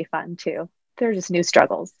that are really fun too. They're just new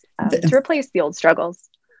struggles to replace the old struggles.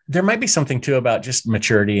 There might be something too about just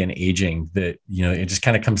maturity and aging that, it just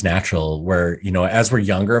kind of comes natural where, as we're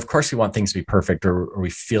younger, of course we want things to be perfect, or we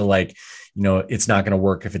feel like, it's not going to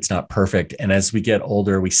work if it's not perfect. And as we get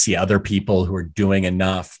older, we see other people who are doing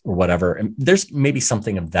enough or whatever. And there's maybe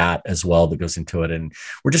something of that as well that goes into it. And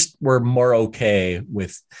we're more okay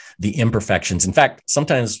with the imperfections. In fact,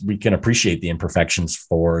 sometimes we can appreciate the imperfections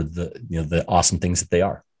for the awesome things that they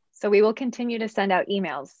are. So we will continue to send out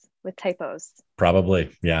emails with typos.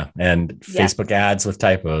 Probably. Yeah. And yes. Facebook ads with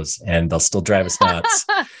typos, and they'll still drive us nuts,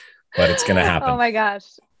 but it's going to happen. Oh my gosh.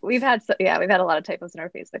 We've had a lot of typos in our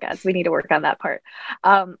Facebook ads. We need to work on that part.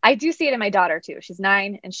 I do see it in my daughter too. She's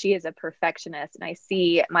 9 and she is a perfectionist, and I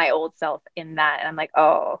see my old self in that. And I'm like,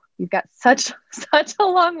 oh, you've got such a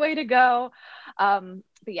long way to go. But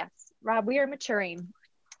yes, Rob, we are maturing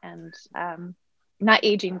and not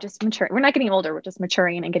aging, just maturing. We're not getting older. We're just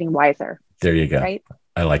maturing and getting wiser. There you go. Right?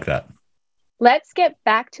 I like that. Let's get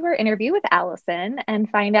back to our interview with Allison and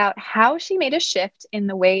find out how she made a shift in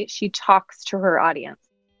the way she talks to her audience.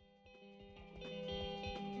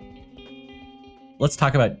 Let's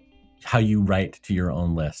talk about how you write to your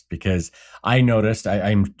own list, because I noticed,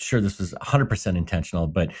 I'm sure this was 100% intentional,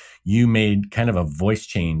 but you made kind of a voice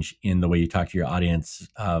change in the way you talk to your audience,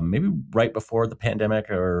 maybe right before the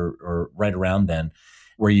pandemic or right around then,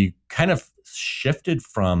 where you kind of shifted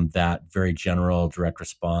from that very general direct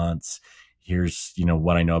response, here's,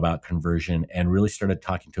 what I know about conversion, and really started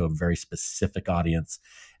talking to a very specific audience.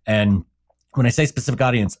 And when I say specific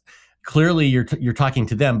audience, clearly you're talking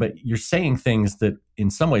to them, but you're saying things that in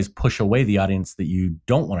some ways push away the audience that you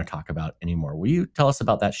don't want to talk about anymore. Will you tell us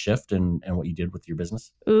about that shift and what you did with your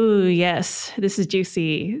business? Ooh, yes. This is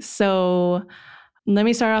juicy. So let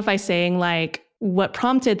me start off by saying what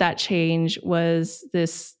prompted that change was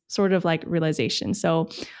this sort of realization. So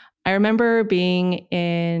I remember being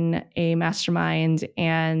in a mastermind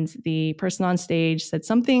and the person on stage said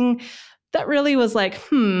something that really was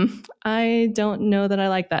I don't know that I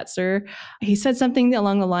like that, sir. He said something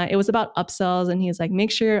along the line. It was about upsells. And he's like,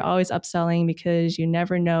 make sure you're always upselling because you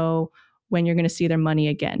never know when you're going to see their money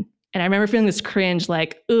again. And I remember feeling this cringe,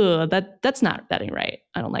 like, ugh, that ain't right.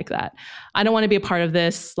 I don't like that. I don't want to be a part of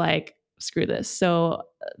this. Like, screw this. So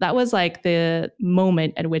that was like the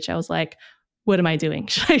moment at which I was like, what am I doing?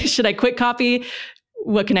 Should I quit copy?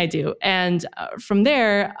 What can I do? And from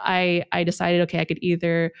there, I decided, okay, I could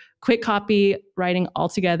either quit copy writing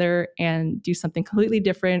altogether and do something completely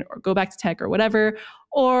different, or go back to tech or whatever,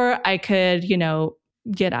 or I could,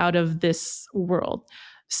 get out of this world.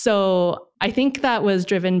 So I think that was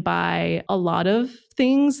driven by a lot of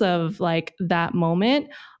things of like that moment,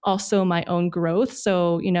 also my own growth.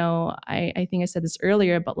 So, I think I said this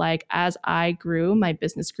earlier, but like as I grew, my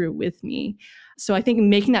business grew with me. So I think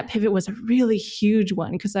making that pivot was a really huge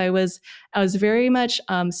one, because I was very much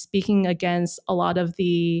speaking against a lot of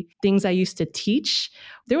the things I used to teach.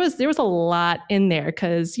 There was a lot in there,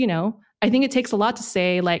 because, I think it takes a lot to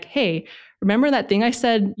say like, hey, remember that thing I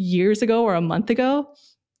said years ago or a month ago?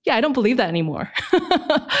 Yeah, I don't believe that anymore.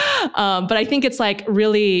 But I think it's like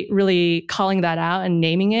really, really calling that out and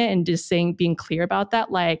naming it and just being clear about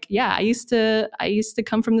that. Like, yeah, I used to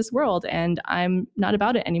come from this world and I'm not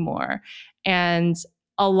about it anymore. And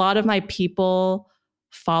a lot of my people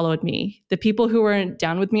followed me. The people who weren't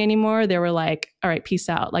down with me anymore, they were like, all right, peace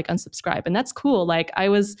out, like unsubscribe. And that's cool. Like I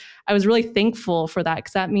was really thankful for that,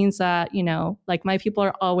 because that means that, like my people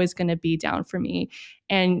are always going to be down for me.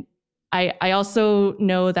 And I also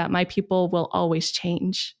know that my people will always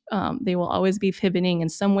change. They will always be pivoting in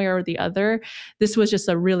some way or the other. This was just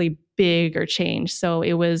a really bigger change. So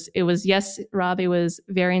it was, yes, Rob, it was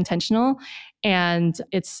very intentional. And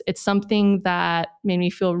it's something that made me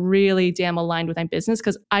feel really damn aligned with my business,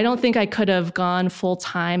 because I don't think I could have gone full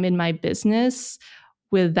time in my business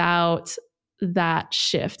without that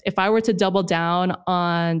shift. If I were to double down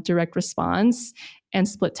on direct response and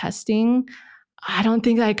split testing, I don't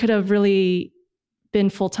think I could have really been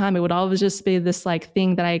full time. It would always just be this like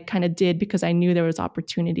thing that I kind of did because I knew there was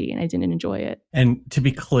opportunity and I didn't enjoy it. And to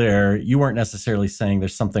be clear, you weren't necessarily saying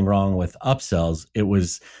there's something wrong with upsells. It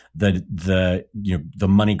was the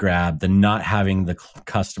money grab, the not having the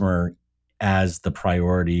customer as the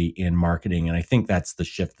priority in marketing. And I think that's the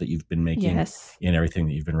shift that you've been making in everything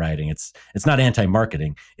that you've been writing. It's not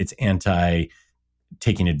anti-marketing, it's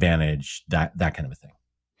anti-taking advantage, that kind of a thing.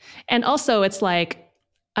 And also it's like,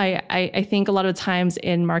 I think a lot of times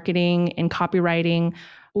in marketing and copywriting,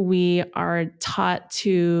 we are taught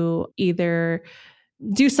to either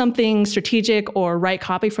do something strategic or write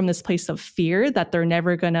copy from this place of fear that they're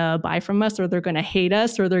never going to buy from us, or they're going to hate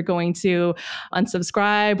us, or they're going to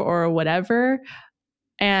unsubscribe or whatever.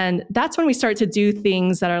 And that's when we start to do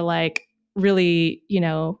things that are like really,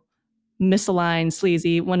 misaligned,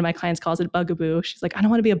 sleazy. One of my clients calls it a bugaboo. She's like, I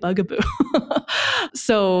don't want to be a bugaboo.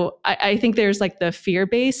 So I think there's like the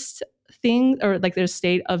fear-based thing, or like there's a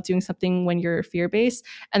state of doing something when you're fear-based.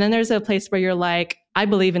 And then there's a place where you're like, I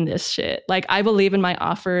believe in this shit. Like I believe in my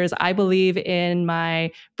offers. I believe in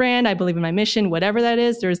my brand. I believe in my mission, whatever that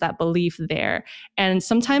is, there's that belief there. And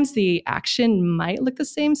sometimes the action might look the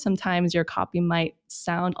same. Sometimes your copy might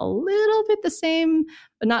sound a little bit the same,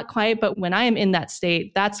 but not quite. But when I am in that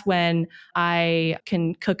state, that's when I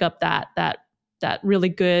can cook up that really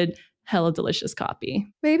good, hella delicious copy.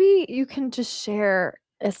 Maybe you can just share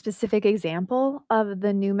a specific example of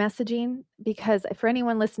the new messaging, because for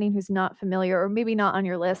anyone listening who's not familiar or maybe not on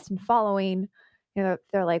your list and following, they're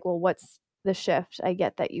like, well, what's the shift? I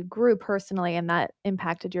get that you grew personally and that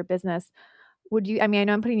impacted your business. I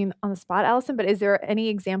know I'm putting you on the spot, Allison, but is there any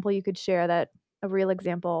example you could share, that a real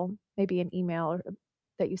example, maybe an email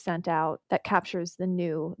that you sent out that captures the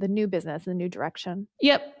new business, the new direction?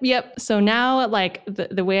 Yep. So now like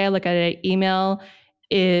the way I look at it, email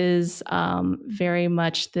is very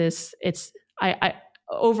much this.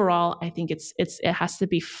 Overall, I think it has to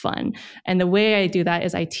be fun. And the way I do that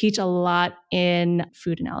is I teach a lot in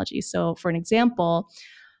food analogies. So for an example,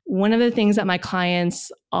 one of the things that my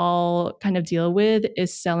clients all kind of deal with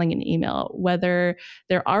is selling an email, whether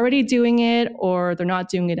they're already doing it or they're not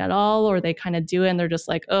doing it at all, or they kind of do it and they're just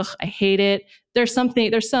like, ugh, I hate it. There's some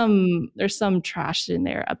trash in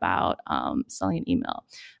there about selling an email.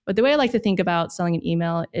 But the way I like to think about selling an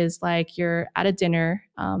email is like you're at a dinner,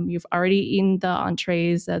 you've already eaten the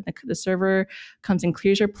entrees, the server comes and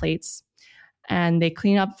clears your plates, and they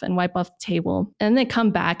clean up and wipe off the table. And then they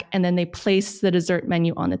come back and then they place the dessert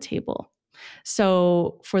menu on the table.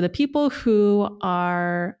 So for the people who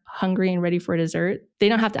are hungry and ready for a dessert, they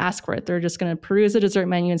don't have to ask for it. They're just going to peruse the dessert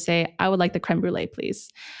menu and say, I would like the creme brulee, please.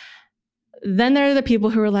 Then there are the people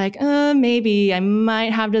who are like, maybe I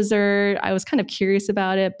might have dessert. I was kind of curious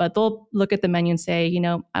about it, but they'll look at the menu and say,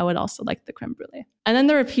 I would also like the creme brulee. And then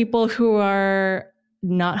there are people who are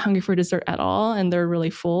not hungry for dessert at all and they're really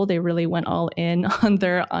full, they really went all in on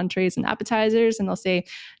their entrees and appetizers, and they'll say,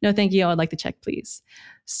 no, thank you, I would like the check, please.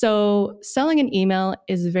 So selling an email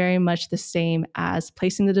is very much the same as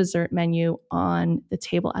placing the dessert menu on the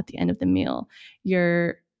table at the end of the meal.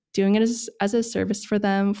 You're doing it as a service for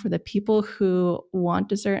them, for the people who want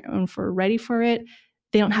dessert and for ready for it.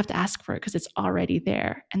 They don't have to ask for it because it's already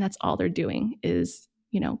there. And that's all they're doing is,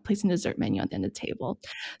 placing the dessert menu on the end of the table.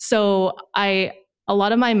 So a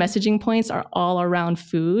lot of my messaging points are all around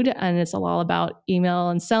food, and it's all about email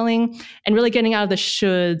and selling and really getting out of the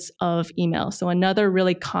shoulds of email. So another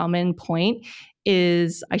really common point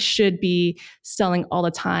is I should be selling all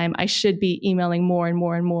the time. I should be emailing more and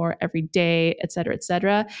more and more every day, et cetera, et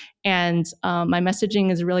cetera. And my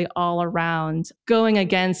messaging is really all around going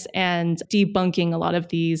against and debunking a lot of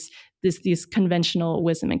these conventional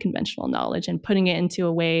wisdom and conventional knowledge and putting it into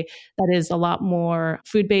a way that is a lot more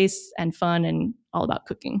food-based and fun and all about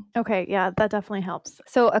cooking. Okay, yeah, that definitely helps.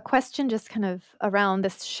 So a question just kind of around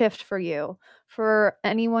this shift for you, for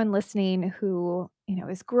anyone listening who,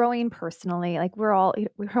 is growing personally. Like we're all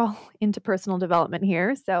into personal development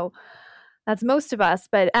here. So that's most of us,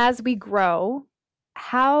 but as we grow,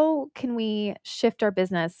 how can we shift our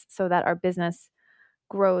business so that our business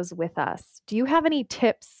grows with us? Do you have any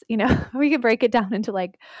tips? We could break it down into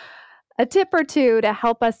like a tip or two to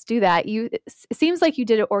help us do that. It seems like you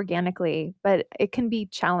did it organically, but it can be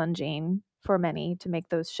challenging for many to make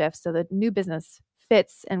those shifts so the new business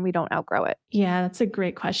fits and we don't outgrow it. Yeah, that's a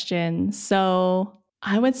great question. So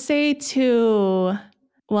I would say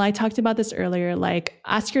I talked about this earlier, like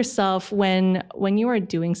ask yourself when you are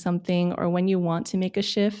doing something or when you want to make a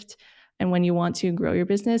shift and when you want to grow your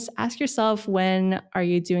business, ask yourself, when are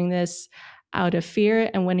you doing this out of fear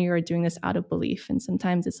and when you're doing this out of belief? And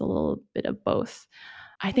sometimes it's a little bit of both.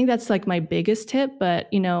 I think that's like my biggest tip, but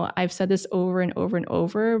I've said this over and over and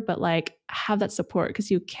over, but like have that support because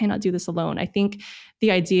you cannot do this alone. I think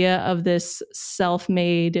the idea of this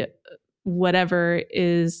self-made whatever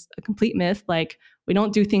is a complete myth. Like we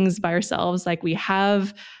don't do things by ourselves. Like we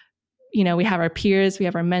have our peers, we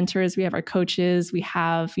have our mentors, we have our coaches, we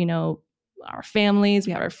have, our families,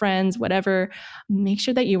 we have our friends, whatever. Make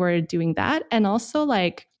sure that you are doing that. And also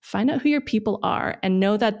like find out who your people are and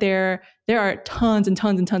know that there are tons and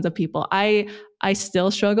tons and tons of people. I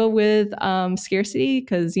still struggle with scarcity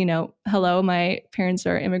because, hello, my parents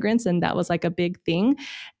are immigrants and that was like a big thing.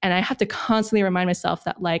 And I have to constantly remind myself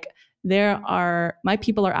that like, my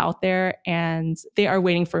people are out there and they are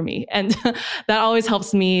waiting for me. And that always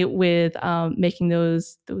helps me with making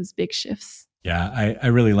those big shifts. Yeah, I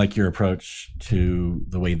really like your approach to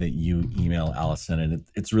the way that you email, Allison. And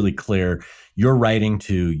it's really clear you're writing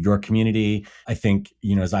to your community. I think,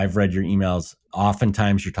 as I've read your emails,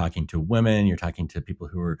 oftentimes you're talking to women, you're talking to people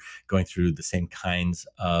who are going through the same kinds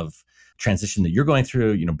of transition that you're going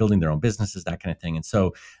through, building their own businesses, that kind of thing. And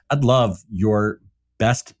so I'd love your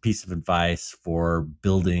best piece of advice for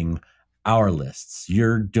building our lists.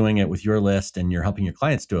 You're doing it with your list and you're helping your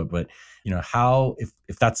clients do it. But, how,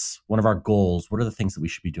 if that's one of our goals, what are the things that we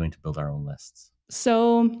should be doing to build our own lists?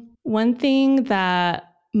 So one thing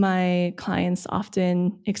that my clients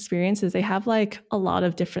often experience is they have like a lot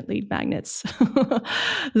of different lead magnets.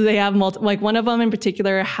 They have like one of them in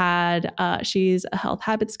particular had, she's a health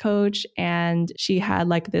habits coach and she had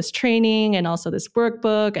like this training and also this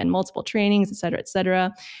workbook and multiple trainings, et cetera, et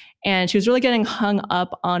cetera. And she was really getting hung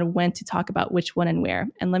up on when to talk about which one and where.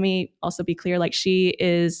 And let me also be clear, like she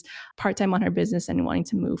is part-time on her business and wanting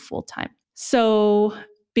to move full-time. So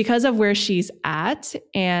because of where she's at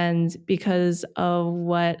and because of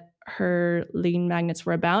what her lead magnets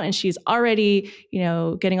were about, and she's already,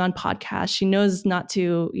 getting on podcasts, she knows not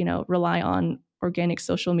to, rely on organic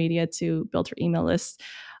social media to build her email list.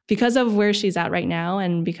 Because of where she's at right now,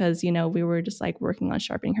 and because, we were just like working on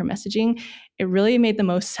sharpening her messaging, it really made the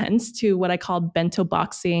most sense to what I call bento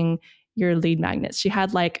boxing your lead magnets. She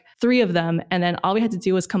had like 3 of them, and then all we had to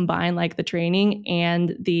do was combine like the training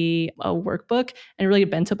and the workbook and really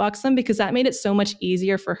bento box them, because that made it so much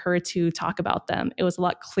easier for her to talk about them. It was a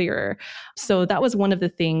lot clearer. So that was one of the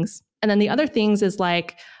things. And then the other things is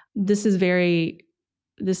like,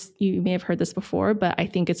 you may have heard this before, but I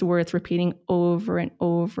think it's worth repeating over and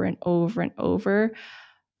over and over and over.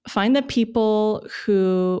 Find the people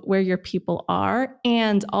where your people are.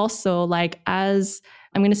 And also, like, as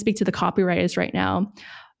I'm going to speak to the copywriters right now,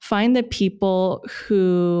 find the people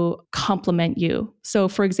who complement you. So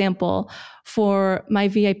for example, for my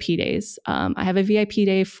VIP days, I have a VIP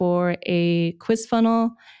day for a quiz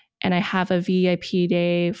funnel, and I have a VIP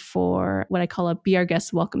day for what I call a Be Our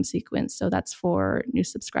Guest welcome sequence. So that's for new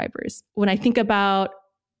subscribers. When I think about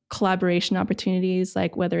collaboration opportunities,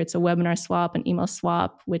 like whether it's a webinar swap, an email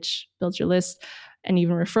swap, which builds your list, and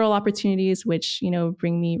even referral opportunities, which,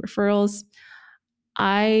 bring me referrals.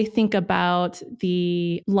 I think about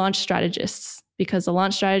the launch strategists, because the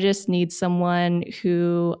launch strategist needs someone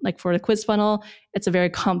who, like for the quiz funnel, it's a very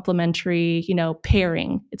complementary,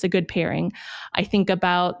 pairing. It's a good pairing. I think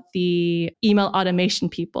about the email automation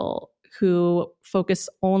people who focus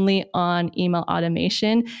only on email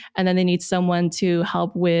automation, and then they need someone to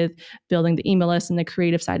help with building the email list and the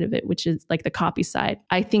creative side of it, which is like the copy side.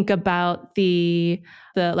 I think about the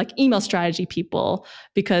like email strategy people,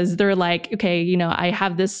 because they're like, okay, I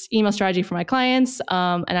have this email strategy for my clients,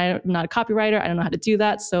 and I'm not a copywriter. I don't know how to do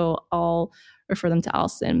that. So I'll refer them to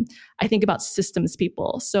Allison. I think about systems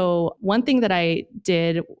people. So one thing that I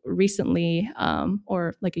did recently,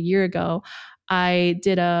 or like a year ago, I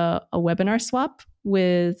did a webinar swap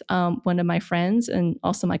with one of my friends and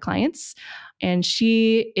also my clients. And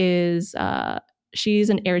she's an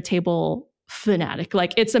Airtable fanatic.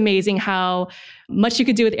 Like, it's amazing how much you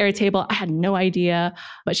could do with Airtable. I had no idea,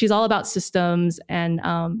 but she's all about systems and,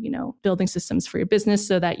 building systems for your business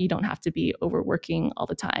so that you don't have to be overworking all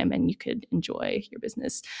the time and you could enjoy your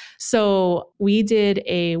business. So we did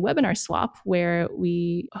a webinar swap where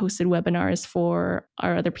we hosted webinars for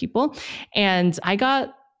our other people. And I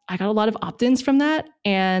got a lot of opt-ins from that,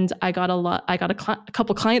 and I got a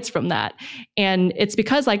couple clients from that. And it's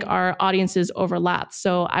because like our audiences overlap.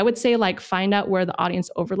 So I would say like find out where the audience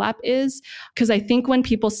overlap is, because I think when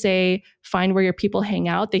people say find where your people hang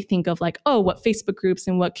out, they think of like, oh, what Facebook groups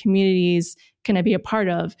and what communities can I be a part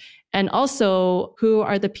of? And also, who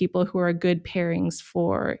are the people who are good pairings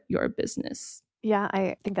for your business? Yeah,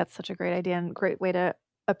 I think that's such a great idea and great way to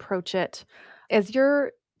approach it. As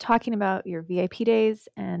you're talking about your VIP days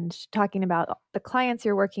and talking about the clients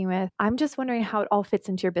you're working with, I'm just wondering how it all fits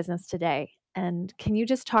into your business today. And can you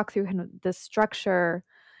just talk through kind of the structure?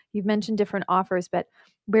 You've mentioned different offers, but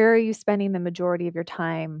where are you spending the majority of your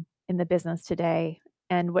time in the business today?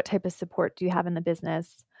 And what type of support do you have in the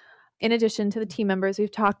business? In addition to the team members we've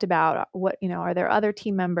talked about, are there other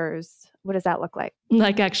team members? What does that look like?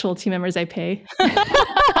 Like actual team members I pay?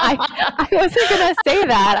 I wasn't going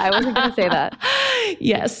to say that.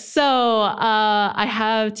 Yes. So I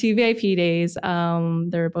have 2 VIP days.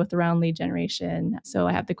 They're both around lead generation. So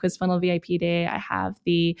I have the quiz funnel VIP day. I have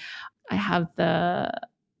the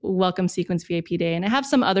welcome sequence VIP day, and I have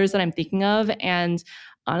some others that I'm thinking of. And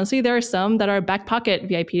honestly, there are some that are back pocket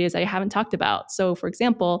VIP days I haven't talked about. So for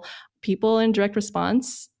example, people in direct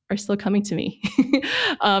response are still coming to me,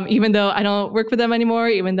 even though I don't work with them anymore,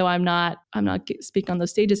 even though I'm not speaking on those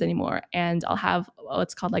stages anymore. And I'll have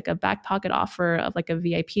what's called like a back pocket offer of like a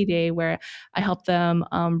VIP day where I help them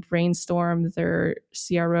brainstorm their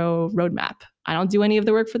CRO roadmap. I don't do any of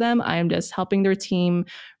the work for them. I am just helping their team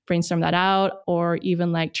brainstorm that out, or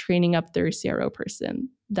even like training up their CRO person.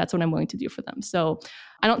 That's what I'm willing to do for them. So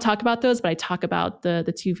I don't talk about those, but I talk about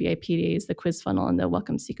the 2 VIP days, the quiz funnel and the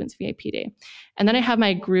welcome sequence VIP day. And then I have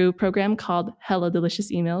my group program called Hello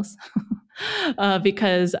Delicious Emails,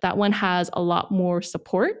 because that one has a lot more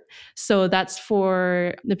support. So that's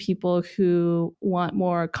for the people who want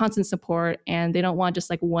more constant support, and they don't want just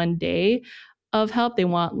like one day of help. They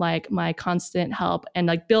want like my constant help and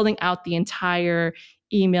like building out the entire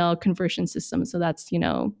email conversion system. So that's,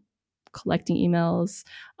 collecting emails,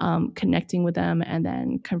 connecting with them, and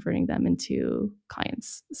then converting them into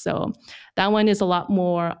clients. So that one is a lot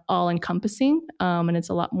more all-encompassing, and it's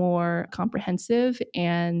a lot more comprehensive.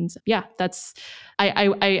 And yeah,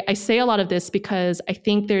 I say a lot of this because I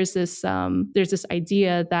think there's this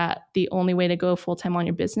idea that the only way to go full-time on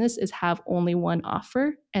your business is have only one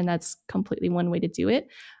offer, and that's completely one way to do it.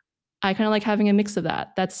 I kind of like having a mix of that.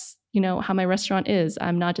 That's, how my restaurant is.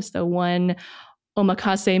 I'm not just a one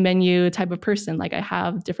omakase menu type of person. Like, I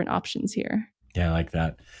have different options here. Yeah, I like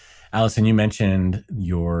that. Allison, you mentioned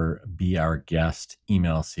your Be Our Guest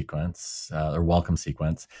email sequence or welcome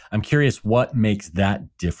sequence. I'm curious what makes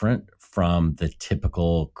that different from the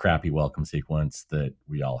typical crappy welcome sequence that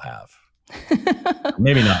we all have.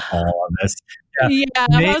 Maybe not all of this. Yeah,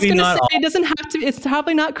 I was going to say it doesn't have to. It's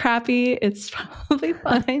probably not crappy. It's probably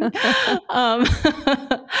fine.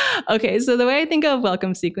 Okay, so the way I think of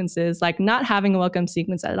welcome sequences, like not having a welcome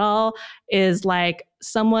sequence at all, is like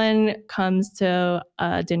someone comes to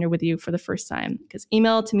dinner with you for the first time. Because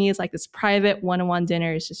email to me is like this private one-on-one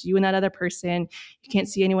dinner. It's just you and that other person. You can't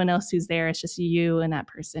see anyone else who's there. It's just you and that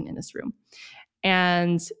person in this room.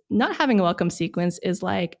 And not having a welcome sequence is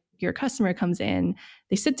like your customer comes in,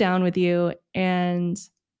 they sit down with you, and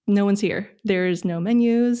no one's here. There's no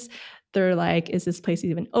menus. they're like, is this place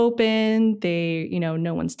even open? They,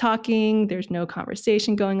 no one's talking. There's no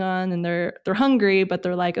conversation going on, and they're hungry, but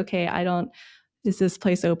they're like, okay, is this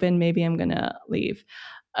place open? Maybe I'm going to leave.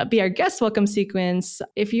 Be Our Guest welcome sequence.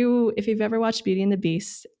 If you've ever watched Beauty and the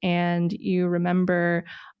Beast and you remember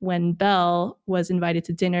when Belle was invited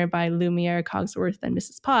to dinner by Lumiere, Cogsworth, and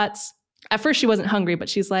Mrs. Potts, at first she wasn't hungry, but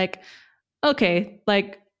she's like, okay,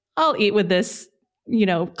 like I'll eat with this,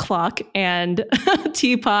 clock and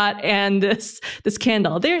teapot and this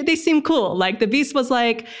candle. They seem cool. Like the Beast was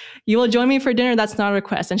like, you will join me for dinner. That's not a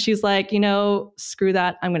request. And she's like, screw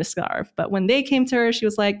that. I'm going to starve. But when they came to her, she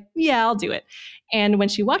was like, yeah, I'll do it. And when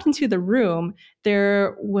she walked into the room,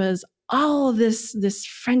 there was all of this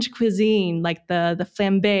French cuisine, like the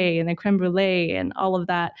flambé and the creme brulee and all of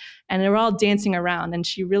that. And they were all dancing around, and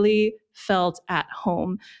she really felt at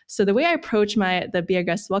home. So the way I approach the Be Our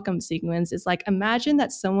Guest welcome sequence is like, imagine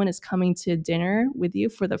that someone is coming to dinner with you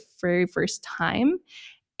for the very first time.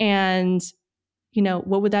 And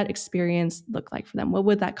what would that experience look like for them? What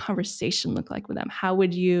would that conversation look like with them? How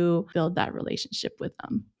would you build that relationship with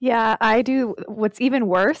them? Yeah, I do. What's even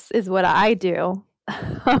worse is what I do,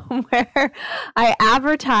 where I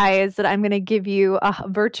advertise that I'm going to give you a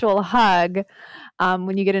virtual hug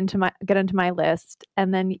when you get into my list,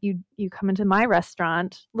 and then you come into my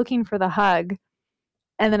restaurant looking for the hug,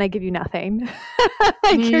 and then I give you nothing.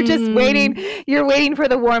 You're just waiting. You're waiting for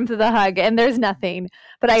the warmth of the hug, and there's nothing.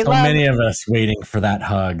 But I love many of us waiting for that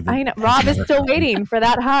hug. I know Rob is still waiting for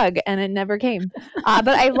that hug, and it never came. But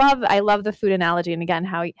I love the food analogy, and again,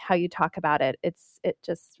 how you talk about it. It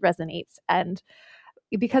just resonates. And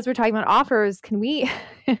because we're talking about offers, can we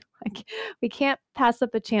we can't pass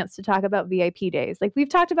up a chance to talk about VIP days. Like we've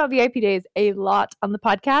talked about VIP days a lot on the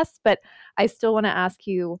podcast, but I still want to ask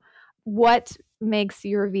you, what makes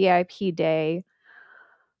your VIP day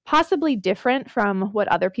possibly different from what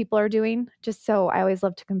other people are doing? Just so I always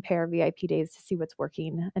love to compare VIP days to see what's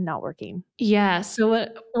working and not working. Yeah. So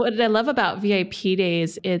what I love about VIP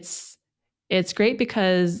days, it's great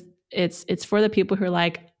because it's for the people who are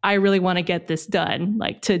like, I really want to get this done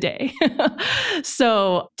like today.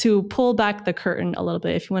 So to pull back the curtain a little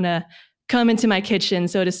bit, if you want to come into my kitchen,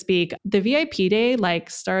 so to speak, the VIP day like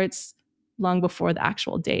starts long before the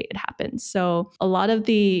actual day it happens. So a lot of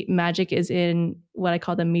the magic is in what I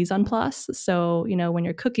call the mise en place. So, when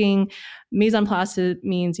you're cooking, mise en place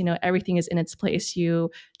means, everything is in its place.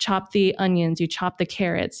 You chop the onions, you chop the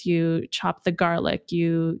carrots, you chop the garlic,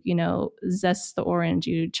 you zest the orange,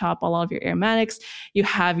 you chop all of your aromatics, you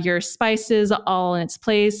have your spices all in its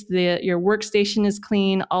place. Your workstation is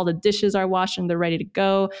clean, all the dishes are washed and they're ready to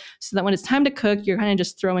go. So that when it's time to cook, you're kind of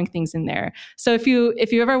just throwing things in there. So if you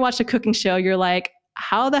ever watch a cooking show, you're like,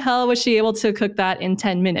 how the hell was she able to cook that in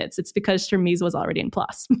 10 minutes? It's because her mise was already in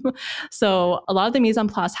place. So a lot of the mise en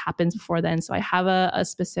place happens before then. So I have a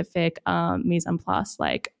specific mise en place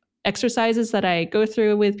like exercises that I go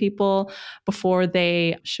through with people before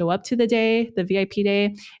they show up to the VIP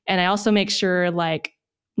day. And I also make sure like,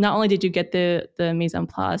 not only did you get the mise en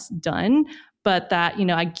place done, but that,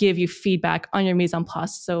 I give you feedback on your mise en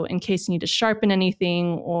place. So in case you need to sharpen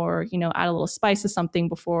anything or, add a little spice to something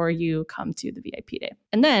before you come to the VIP day.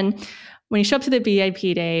 And then when you show up to the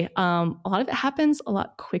VIP day, a lot of it happens a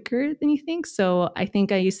lot quicker than you think. So I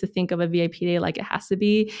think I used to think of a VIP day like it has to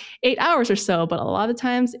be 8 hours or so, but a lot of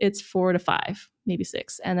times it's 4 to 5, maybe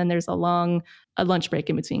 6. And then there's a lunch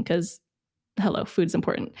break in between because, hello, food's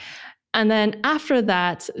important. And then after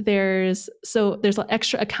that, there's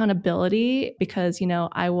extra accountability because,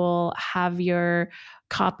 I will have your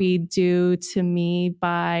copy due to me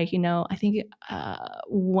by, I think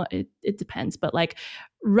it depends, but like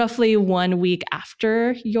roughly 1 week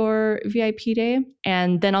after your VIP day.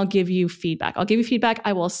 And then I'll give you feedback.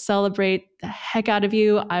 I will celebrate the heck out of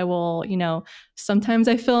you. I will, sometimes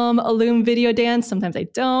I film a Loom video dance, sometimes I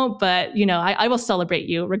don't, but I will celebrate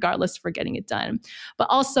you regardless for getting it done. But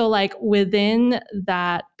also like within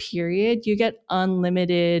that period, you get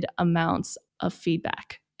unlimited amounts of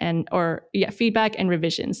feedback. Feedback and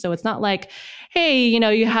revisions. So it's not like, hey, you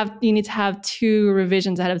need to have 2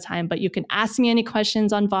 revisions ahead of time, but you can ask me any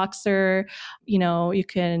questions on Voxer.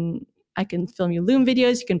 I can film you Loom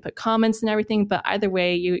videos, you can put comments and everything, but either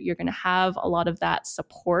way, you're going to have a lot of that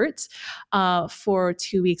support for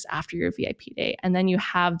 2 weeks after your VIP day. And then you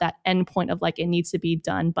have that endpoint of like, it needs to be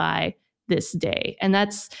done by this day. And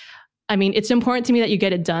it's important to me that you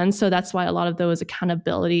get it done. So that's why a lot of those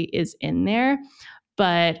accountability is in there.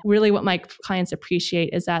 But really what my clients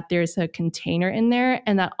appreciate is that there's a container in there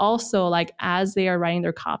and that also like as they are writing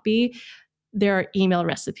their copy, there are email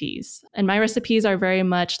recipes. And my recipes are very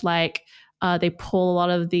much like they pull a lot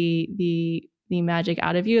of the the magic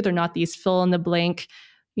out of you. They're not these fill in the blank,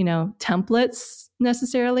 templates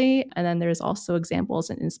necessarily. And then there's also examples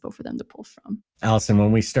and inspo for them to pull from. Allison,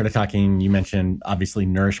 when we started talking, you mentioned obviously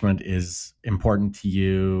nourishment is important to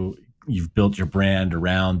you. You've built your brand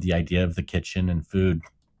around the idea of the kitchen and food.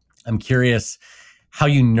 I'm curious how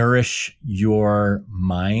you nourish your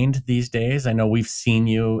mind these days. I know we've seen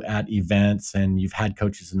you at events and you've had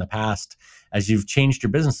coaches in the past. As you've changed your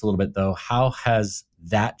business a little bit, though, how has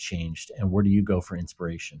that changed and where do you go for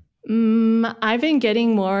inspiration? I've been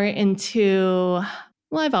getting more into,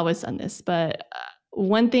 I've always done this, but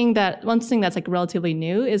one thing that's like relatively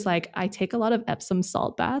new is like I take a lot of Epsom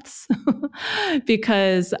salt baths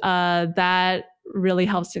because that really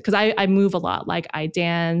helps because I move a lot. Like I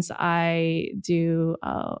dance, I do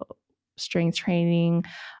strength training.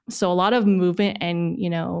 So a lot of movement and,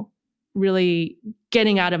 really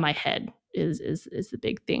getting out of my head is the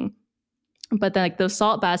big thing. But then like those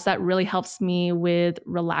salt baths, that really helps me with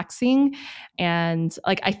relaxing. And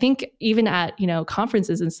like, I think even at,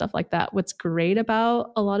 conferences and stuff like that, what's great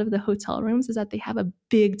about a lot of the hotel rooms is that they have a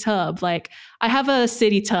big tub. Like I have a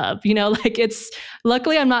city tub, like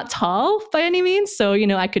luckily I'm not tall by any means. So,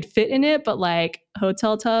 I could fit in it, but like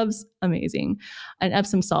hotel tubs, amazing. And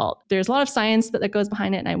Epsom salt, there's a lot of science that goes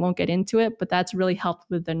behind it and I won't get into it, but that's really helped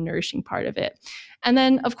with the nourishing part of it. And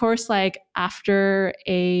then, of course, like after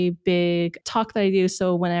a big talk that I do,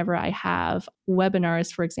 so whenever I have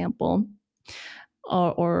webinars, for example,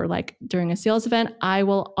 or like during a sales event, I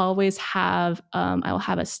will always have, I will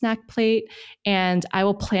have a snack plate and I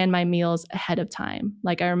will plan my meals ahead of time.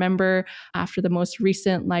 Like I remember after the most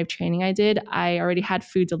recent live training I did, I already had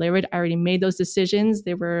food delivered. I already made those decisions.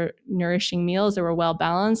 They were nourishing meals. They were well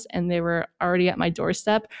balanced and they were already at my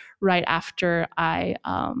doorstep right after I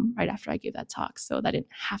gave that talk. So that I didn't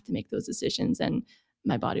have to make those decisions and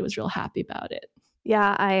my body was real happy about it.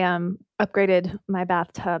 Yeah, I upgraded my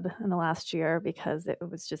bathtub in the last year because it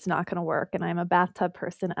was just not going to work. And I'm a bathtub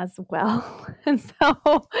person as well. And so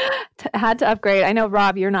had to upgrade. I know,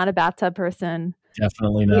 Rob, you're not a bathtub person.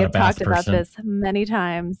 Definitely not a bath person. We have talked about this many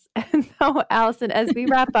times. And so, Allison, as we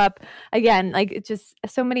wrap up, again, like it's just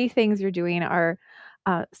so many things you're doing are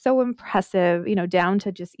so impressive, down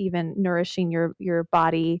to just even nourishing your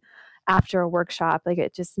body after a workshop. Like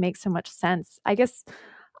it just makes so much sense. I guess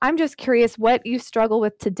I'm just curious what you struggle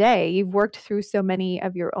with today. You've worked through so many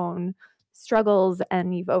of your own struggles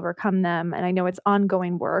and you've overcome them. And I know it's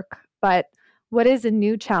ongoing work, but what is a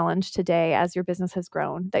new challenge today as your business has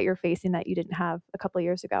grown that you're facing that you didn't have a couple of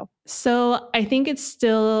years ago? So I think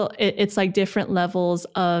it's like different levels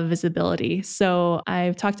of visibility. So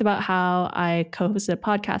I've talked about how I co-hosted a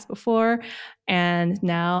podcast before, and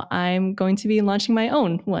now I'm going to be launching my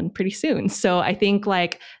own one pretty soon. So I think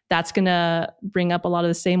like that's going to bring up a lot of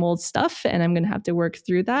the same old stuff and I'm going to have to work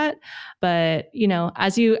through that. But,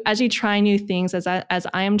 as you try new things, as I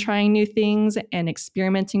am trying new things and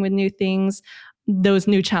experimenting with new things, those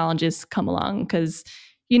new challenges come along because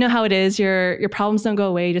you know how it is. Your problems don't go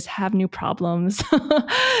away. You just have new problems.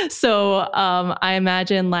 So I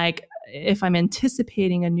imagine like if I'm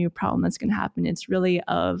anticipating a new problem that's going to happen, it's really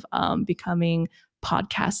of becoming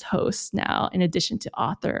podcast host now, in addition to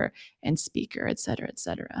author and speaker, et cetera, et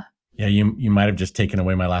cetera. Yeah, you might have just taken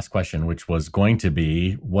away my last question, which was going to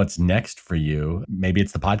be, what's next for you? Maybe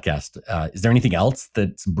it's the podcast. Is there anything else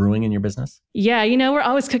that's brewing in your business? Yeah, we're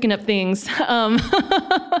always cooking up things.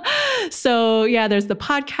 So yeah, there's the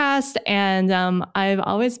podcast, and I've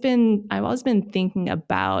always been thinking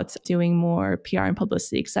about doing more PR and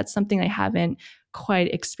publicity because that's something I haven't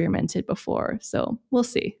quite experimented before. So we'll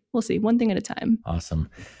see. One thing at a time. Awesome.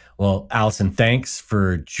 Well, Allison, thanks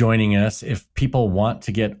for joining us. If people want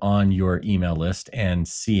to get on your email list and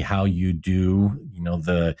see how you do,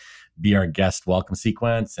 the Be Our Guest welcome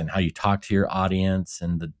sequence and how you talk to your audience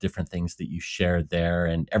and the different things that you share there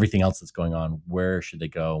and everything else that's going on, where should they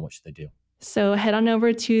go and what should they do? So head on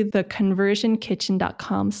over to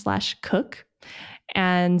theconversionkitchen.com/cook.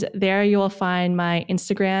 And there you will find my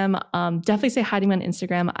Instagram. Definitely say hi to me on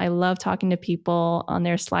Instagram. I love talking to people on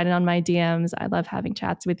there, sliding on my DMs. I love having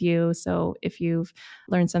chats with you. So if you've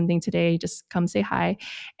learned something today, just come say hi.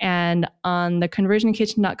 And on the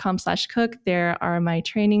conversionkitchen.com/cook, there are my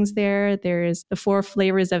trainings there. There's the 4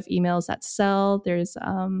 flavors of emails that sell. There's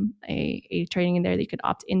a training in there that you could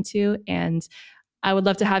opt into. And I would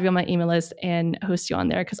love to have you on my email list and host you on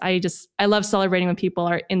there because I love celebrating when people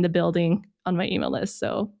are in the building on my email list.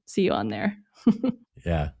 So see you on there.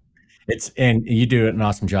 Yeah. And you do an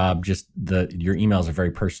awesome job. Just your emails are very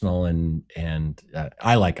personal and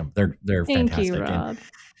I like them. They're Thank fantastic. You, Rob.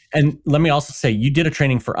 And let me also say, you did a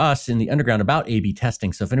training for us in the underground about A/B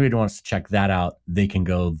testing. So if anybody wants to check that out, they can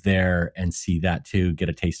go there and see that too, get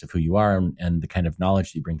a taste of who you are and the kind of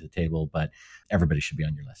knowledge that you bring to the table. But everybody should be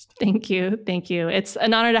on your list. Thank you. Thank you. It's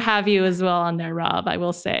an honor to have you as well on there, Rob, I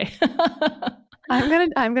will say. I'm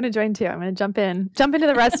gonna join too. I'm gonna jump into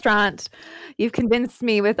the restaurant. You've convinced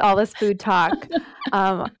me with all this food talk.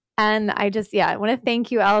 And I want to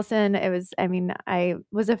thank you, Allison. I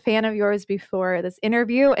was a fan of yours before this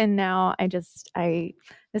interview, and now this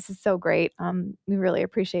is so great. We really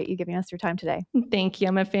appreciate you giving us your time today. Thank you.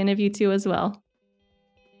 I'm a fan of you too as well.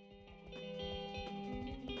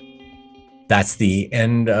 That's the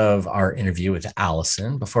end of our interview with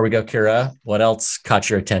Allison. Before we go, Kira, what else caught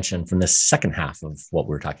your attention from this second half of what we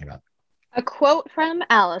were talking about? A quote from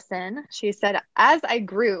Allison. She said, "As I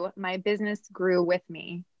grew, my business grew with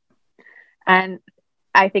me." And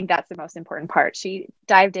I think that's the most important part. She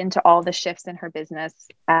dived into all the shifts in her business.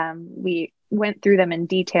 We went through them in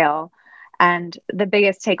detail. And the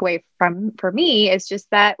biggest takeaway for me is just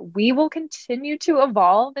that we will continue to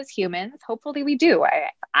evolve as humans. Hopefully we do.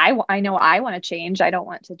 I know I want to change. I don't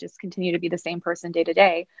want to just continue to be the same person day to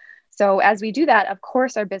day. So as we do that, of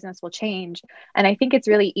course, our business will change. And I think it's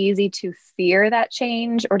really easy to fear that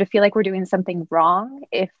change or to feel like we're doing something wrong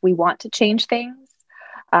if we want to change things.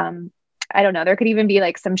 I don't know. There could even be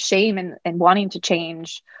like some shame in wanting to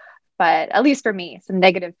change, but at least for me, some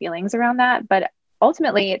negative feelings around that. But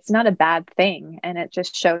ultimately, it's not a bad thing. And it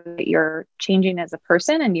just shows that you're changing as a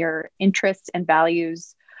person and your interests and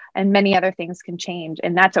values and many other things can change.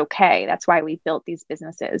 And that's okay. That's why we built these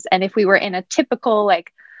businesses. And if we were in a typical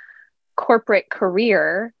like corporate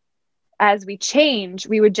career, as we change,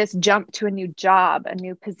 we would just jump to a new job, a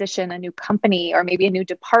new position, a new company, or maybe a new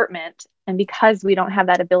department. And because we don't have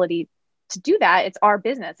that ability to do that, it's our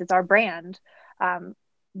business, it's our brand.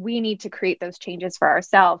 We need to create those changes for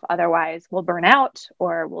ourselves. Otherwise, we'll burn out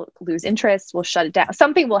or we'll lose interest. We'll shut it down.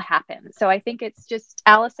 Something will happen. So I think it's just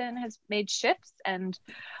Allison has made shifts. And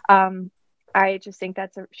I just think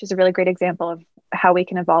she's a really great example of how we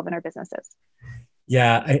can evolve in our businesses.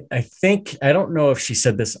 Yeah, I think, I don't know if she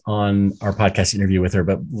said this on our podcast interview with her,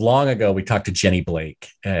 but long ago, we talked to Jenny Blake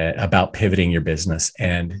about pivoting your business.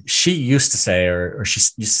 And she used to say, or she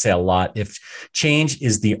used to say a lot, if change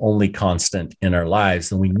is the only constant in our lives,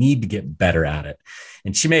 then we need to get better at it.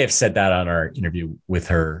 And she may have said that on our interview with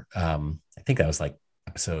her. I think that was like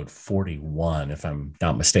episode 41, if I'm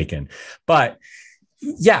not mistaken. But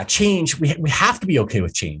yeah, change. We have to be okay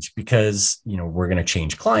with change because, we're going to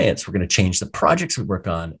change clients. We're going to change the projects we work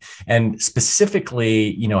on. And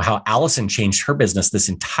specifically, how Allison changed her business, this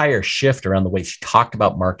entire shift around the way she talked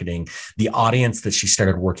about marketing, the audience that she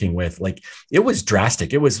started working with, like it was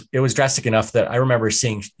drastic. It was drastic enough that I remember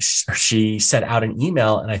seeing she sent out an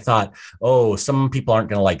email and I thought, oh, some people aren't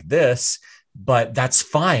going to like this. But that's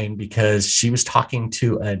fine because she was talking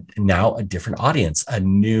to now a different audience, a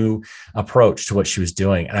new approach to what she was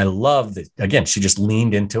doing. And I love that, again, she just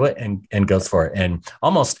leaned into it and goes for it. And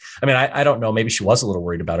almost, I don't know, maybe she was a little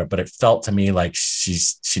worried about it, but it felt to me like she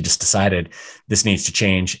just decided this needs to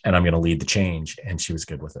change and I'm going to lead the change. And she was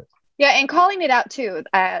good with it. Yeah. And calling it out too.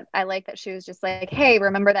 I like that she was just like, hey,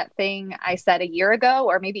 remember that thing I said a year ago,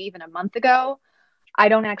 or maybe even a month ago? I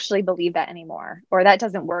don't actually believe that anymore, or that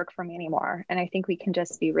doesn't work for me anymore. And I think we can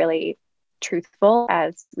just be really truthful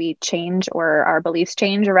as we change or our beliefs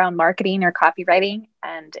change around marketing or copywriting.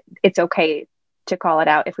 And it's okay to call it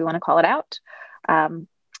out if we want to call it out.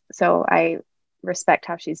 So I respect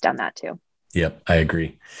how she's done that too. Yep, I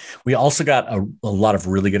agree. We also got a lot of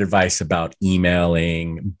really good advice about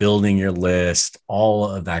emailing, building your list, all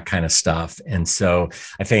of that kind of stuff. And so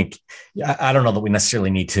I think, I don't know that we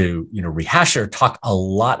necessarily need to, rehash or talk a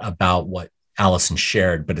lot about what Allison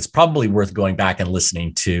shared, but it's probably worth going back and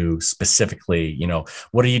listening to specifically,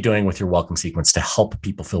 what are you doing with your welcome sequence to help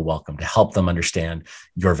people feel welcome, to help them understand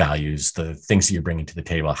your values, the things that you're bringing to the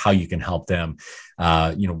table, how you can help them,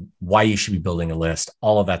 why you should be building a list.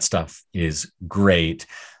 All of that stuff is great.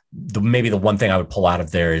 Maybe the one thing I would pull out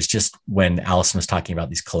of there is just when Allison was talking about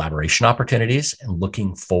these collaboration opportunities and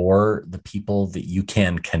looking for the people that you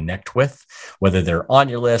can connect with, whether they're on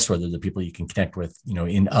your list, whether the people you can connect with,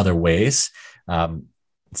 in other ways.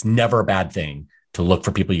 It's never a bad thing to look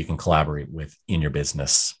for people you can collaborate with in your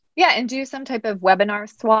business. Yeah. And do some type of webinar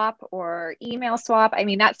swap or email swap.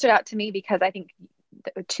 That stood out to me because I think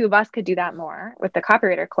the two of us could do that more with the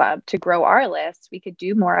Copywriter Club to grow our list. We could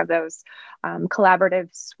do more of those collaborative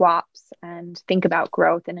swaps and think about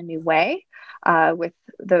growth in a new way with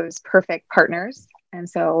those perfect partners. And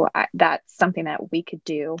so that's something that we could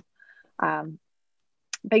do.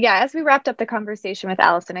 But yeah, as we wrapped up the conversation with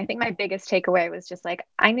Allison, I think my biggest takeaway was just like,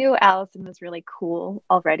 I knew Allison was really cool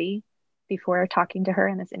already before talking to her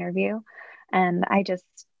in this interview. And I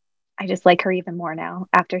just like her even more now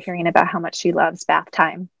after hearing about how much she loves bath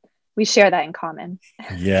time. We share that in common.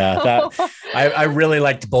 Yeah, I really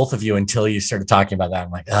liked both of you until you started talking about that.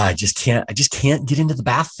 I'm like, I just can't get into the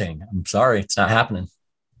bath thing. I'm sorry, it's not happening.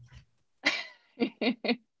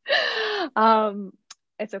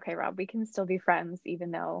 It's okay, Rob. We can still be friends,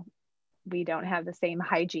 even though we don't have the same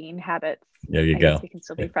hygiene habits. There you I go. guess we can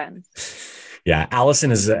still be friends. Yeah,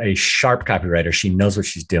 Allison is a sharp copywriter. She knows what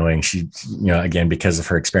she's doing. She, again, because of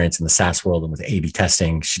her experience in the SaaS world and with A/B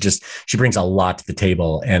testing, she brings a lot to the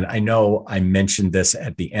table. And I know I mentioned this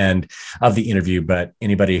at the end of the interview, but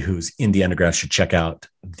anybody who's in the underground should check out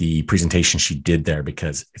the presentation she did there,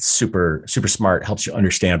 because it's super, super smart, helps you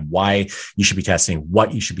understand why you should be testing,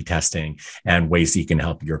 what you should be testing, and ways that you can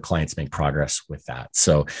help your clients make progress with that.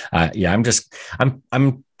 So yeah, I'm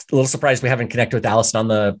a little surprised we haven't connected with Allison on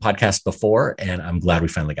the podcast before, and I'm glad we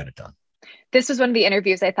finally got it done. This was one of the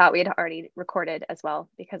interviews I thought we had already recorded as well,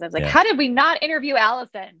 because I was like, how did we not interview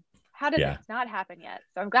Allison? How did this not happen yet?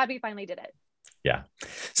 So I'm glad we finally did it. Yeah.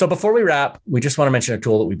 So before we wrap, we just want to mention a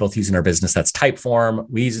tool that we both use in our business. That's Typeform.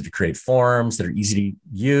 We use it to create forms that are easy to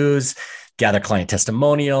use, gather client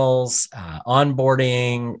testimonials,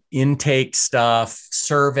 onboarding, intake stuff,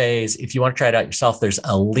 surveys. If you want to try it out yourself, there's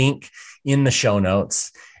a link in the show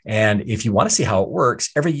notes. And if you want to see how it works,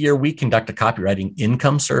 every year we conduct a copywriting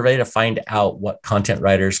income survey to find out what content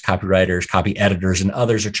writers, copywriters, copy editors, and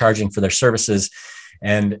others are charging for their services.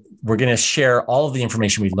 And we're going to share all of the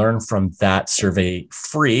information we learned from that survey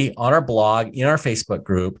free on our blog, in our Facebook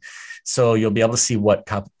group. So you'll be able to see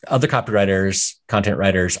what other copywriters, content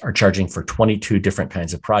writers are charging for 22 different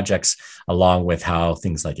kinds of projects, along with how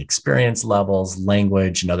things like experience levels,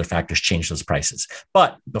 language, and other factors change those prices.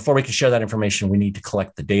 But before we can share that information, we need to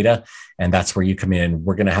collect the data. And that's where you come in.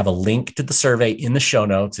 We're going to have a link to the survey in the show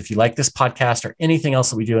notes. If you like this podcast or anything else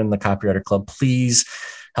that we do in the Copywriter Club, please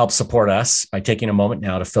help support us by taking a moment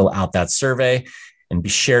now to fill out that survey, and be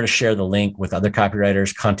sure to share the link with other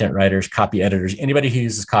copywriters, content writers, copy editors, anybody who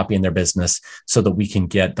uses copy in their business, so that we can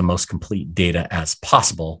get the most complete data as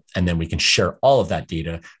possible. And then we can share all of that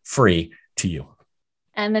data free to you.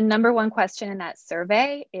 And the number one question in that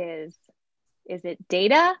survey is it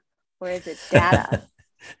data or is it data?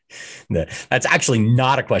 That's actually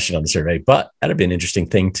not a question on the survey, but that'd be an interesting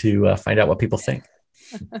thing to find out what people think.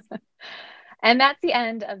 And that's the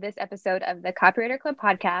end of this episode of the Copywriter Club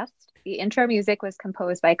podcast. The intro music was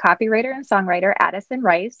composed by copywriter and songwriter Addison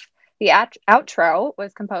Rice. The outro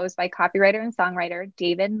was composed by copywriter and songwriter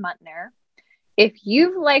David Muntner. If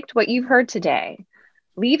you've liked what you've heard today,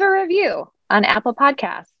 leave a review on Apple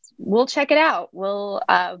Podcasts. We'll check it out. We'll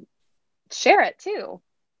share it too,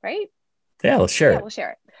 right? Yeah, let's share it. We'll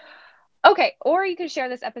share it. Okay, or you can share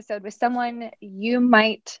this episode with someone you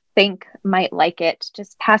might think might like it.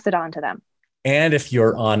 Just pass it on to them. And if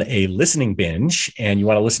you're on a listening binge and you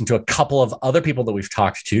want to listen to a couple of other people that we've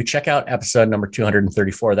talked to, check out episode number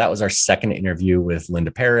 234. That was our second interview with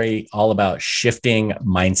Linda Perry, all about shifting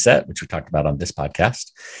mindset, which we talked about on this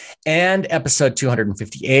podcast. And episode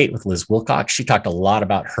 258 with Liz Wilcox. She talked a lot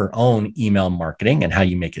about her own email marketing and how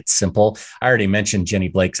you make it simple. I already mentioned Jenny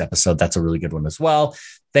Blake's episode. That's a really good one as well.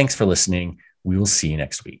 Thanks for listening. We will see you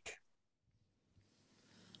next week.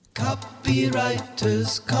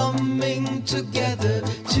 Copywriters coming together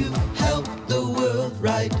to help the world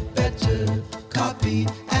write better copy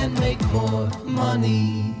and make more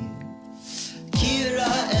money. Kira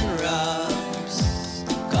and Rob's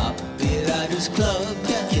Copywriters Club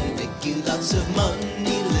can make you lots of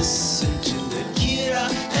money. Listen to it.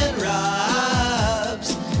 Kira and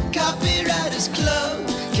Rob's Copywriters Club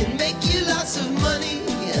can make you lots of money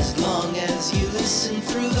as long as you listen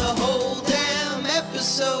through the whole damn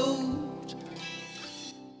episode.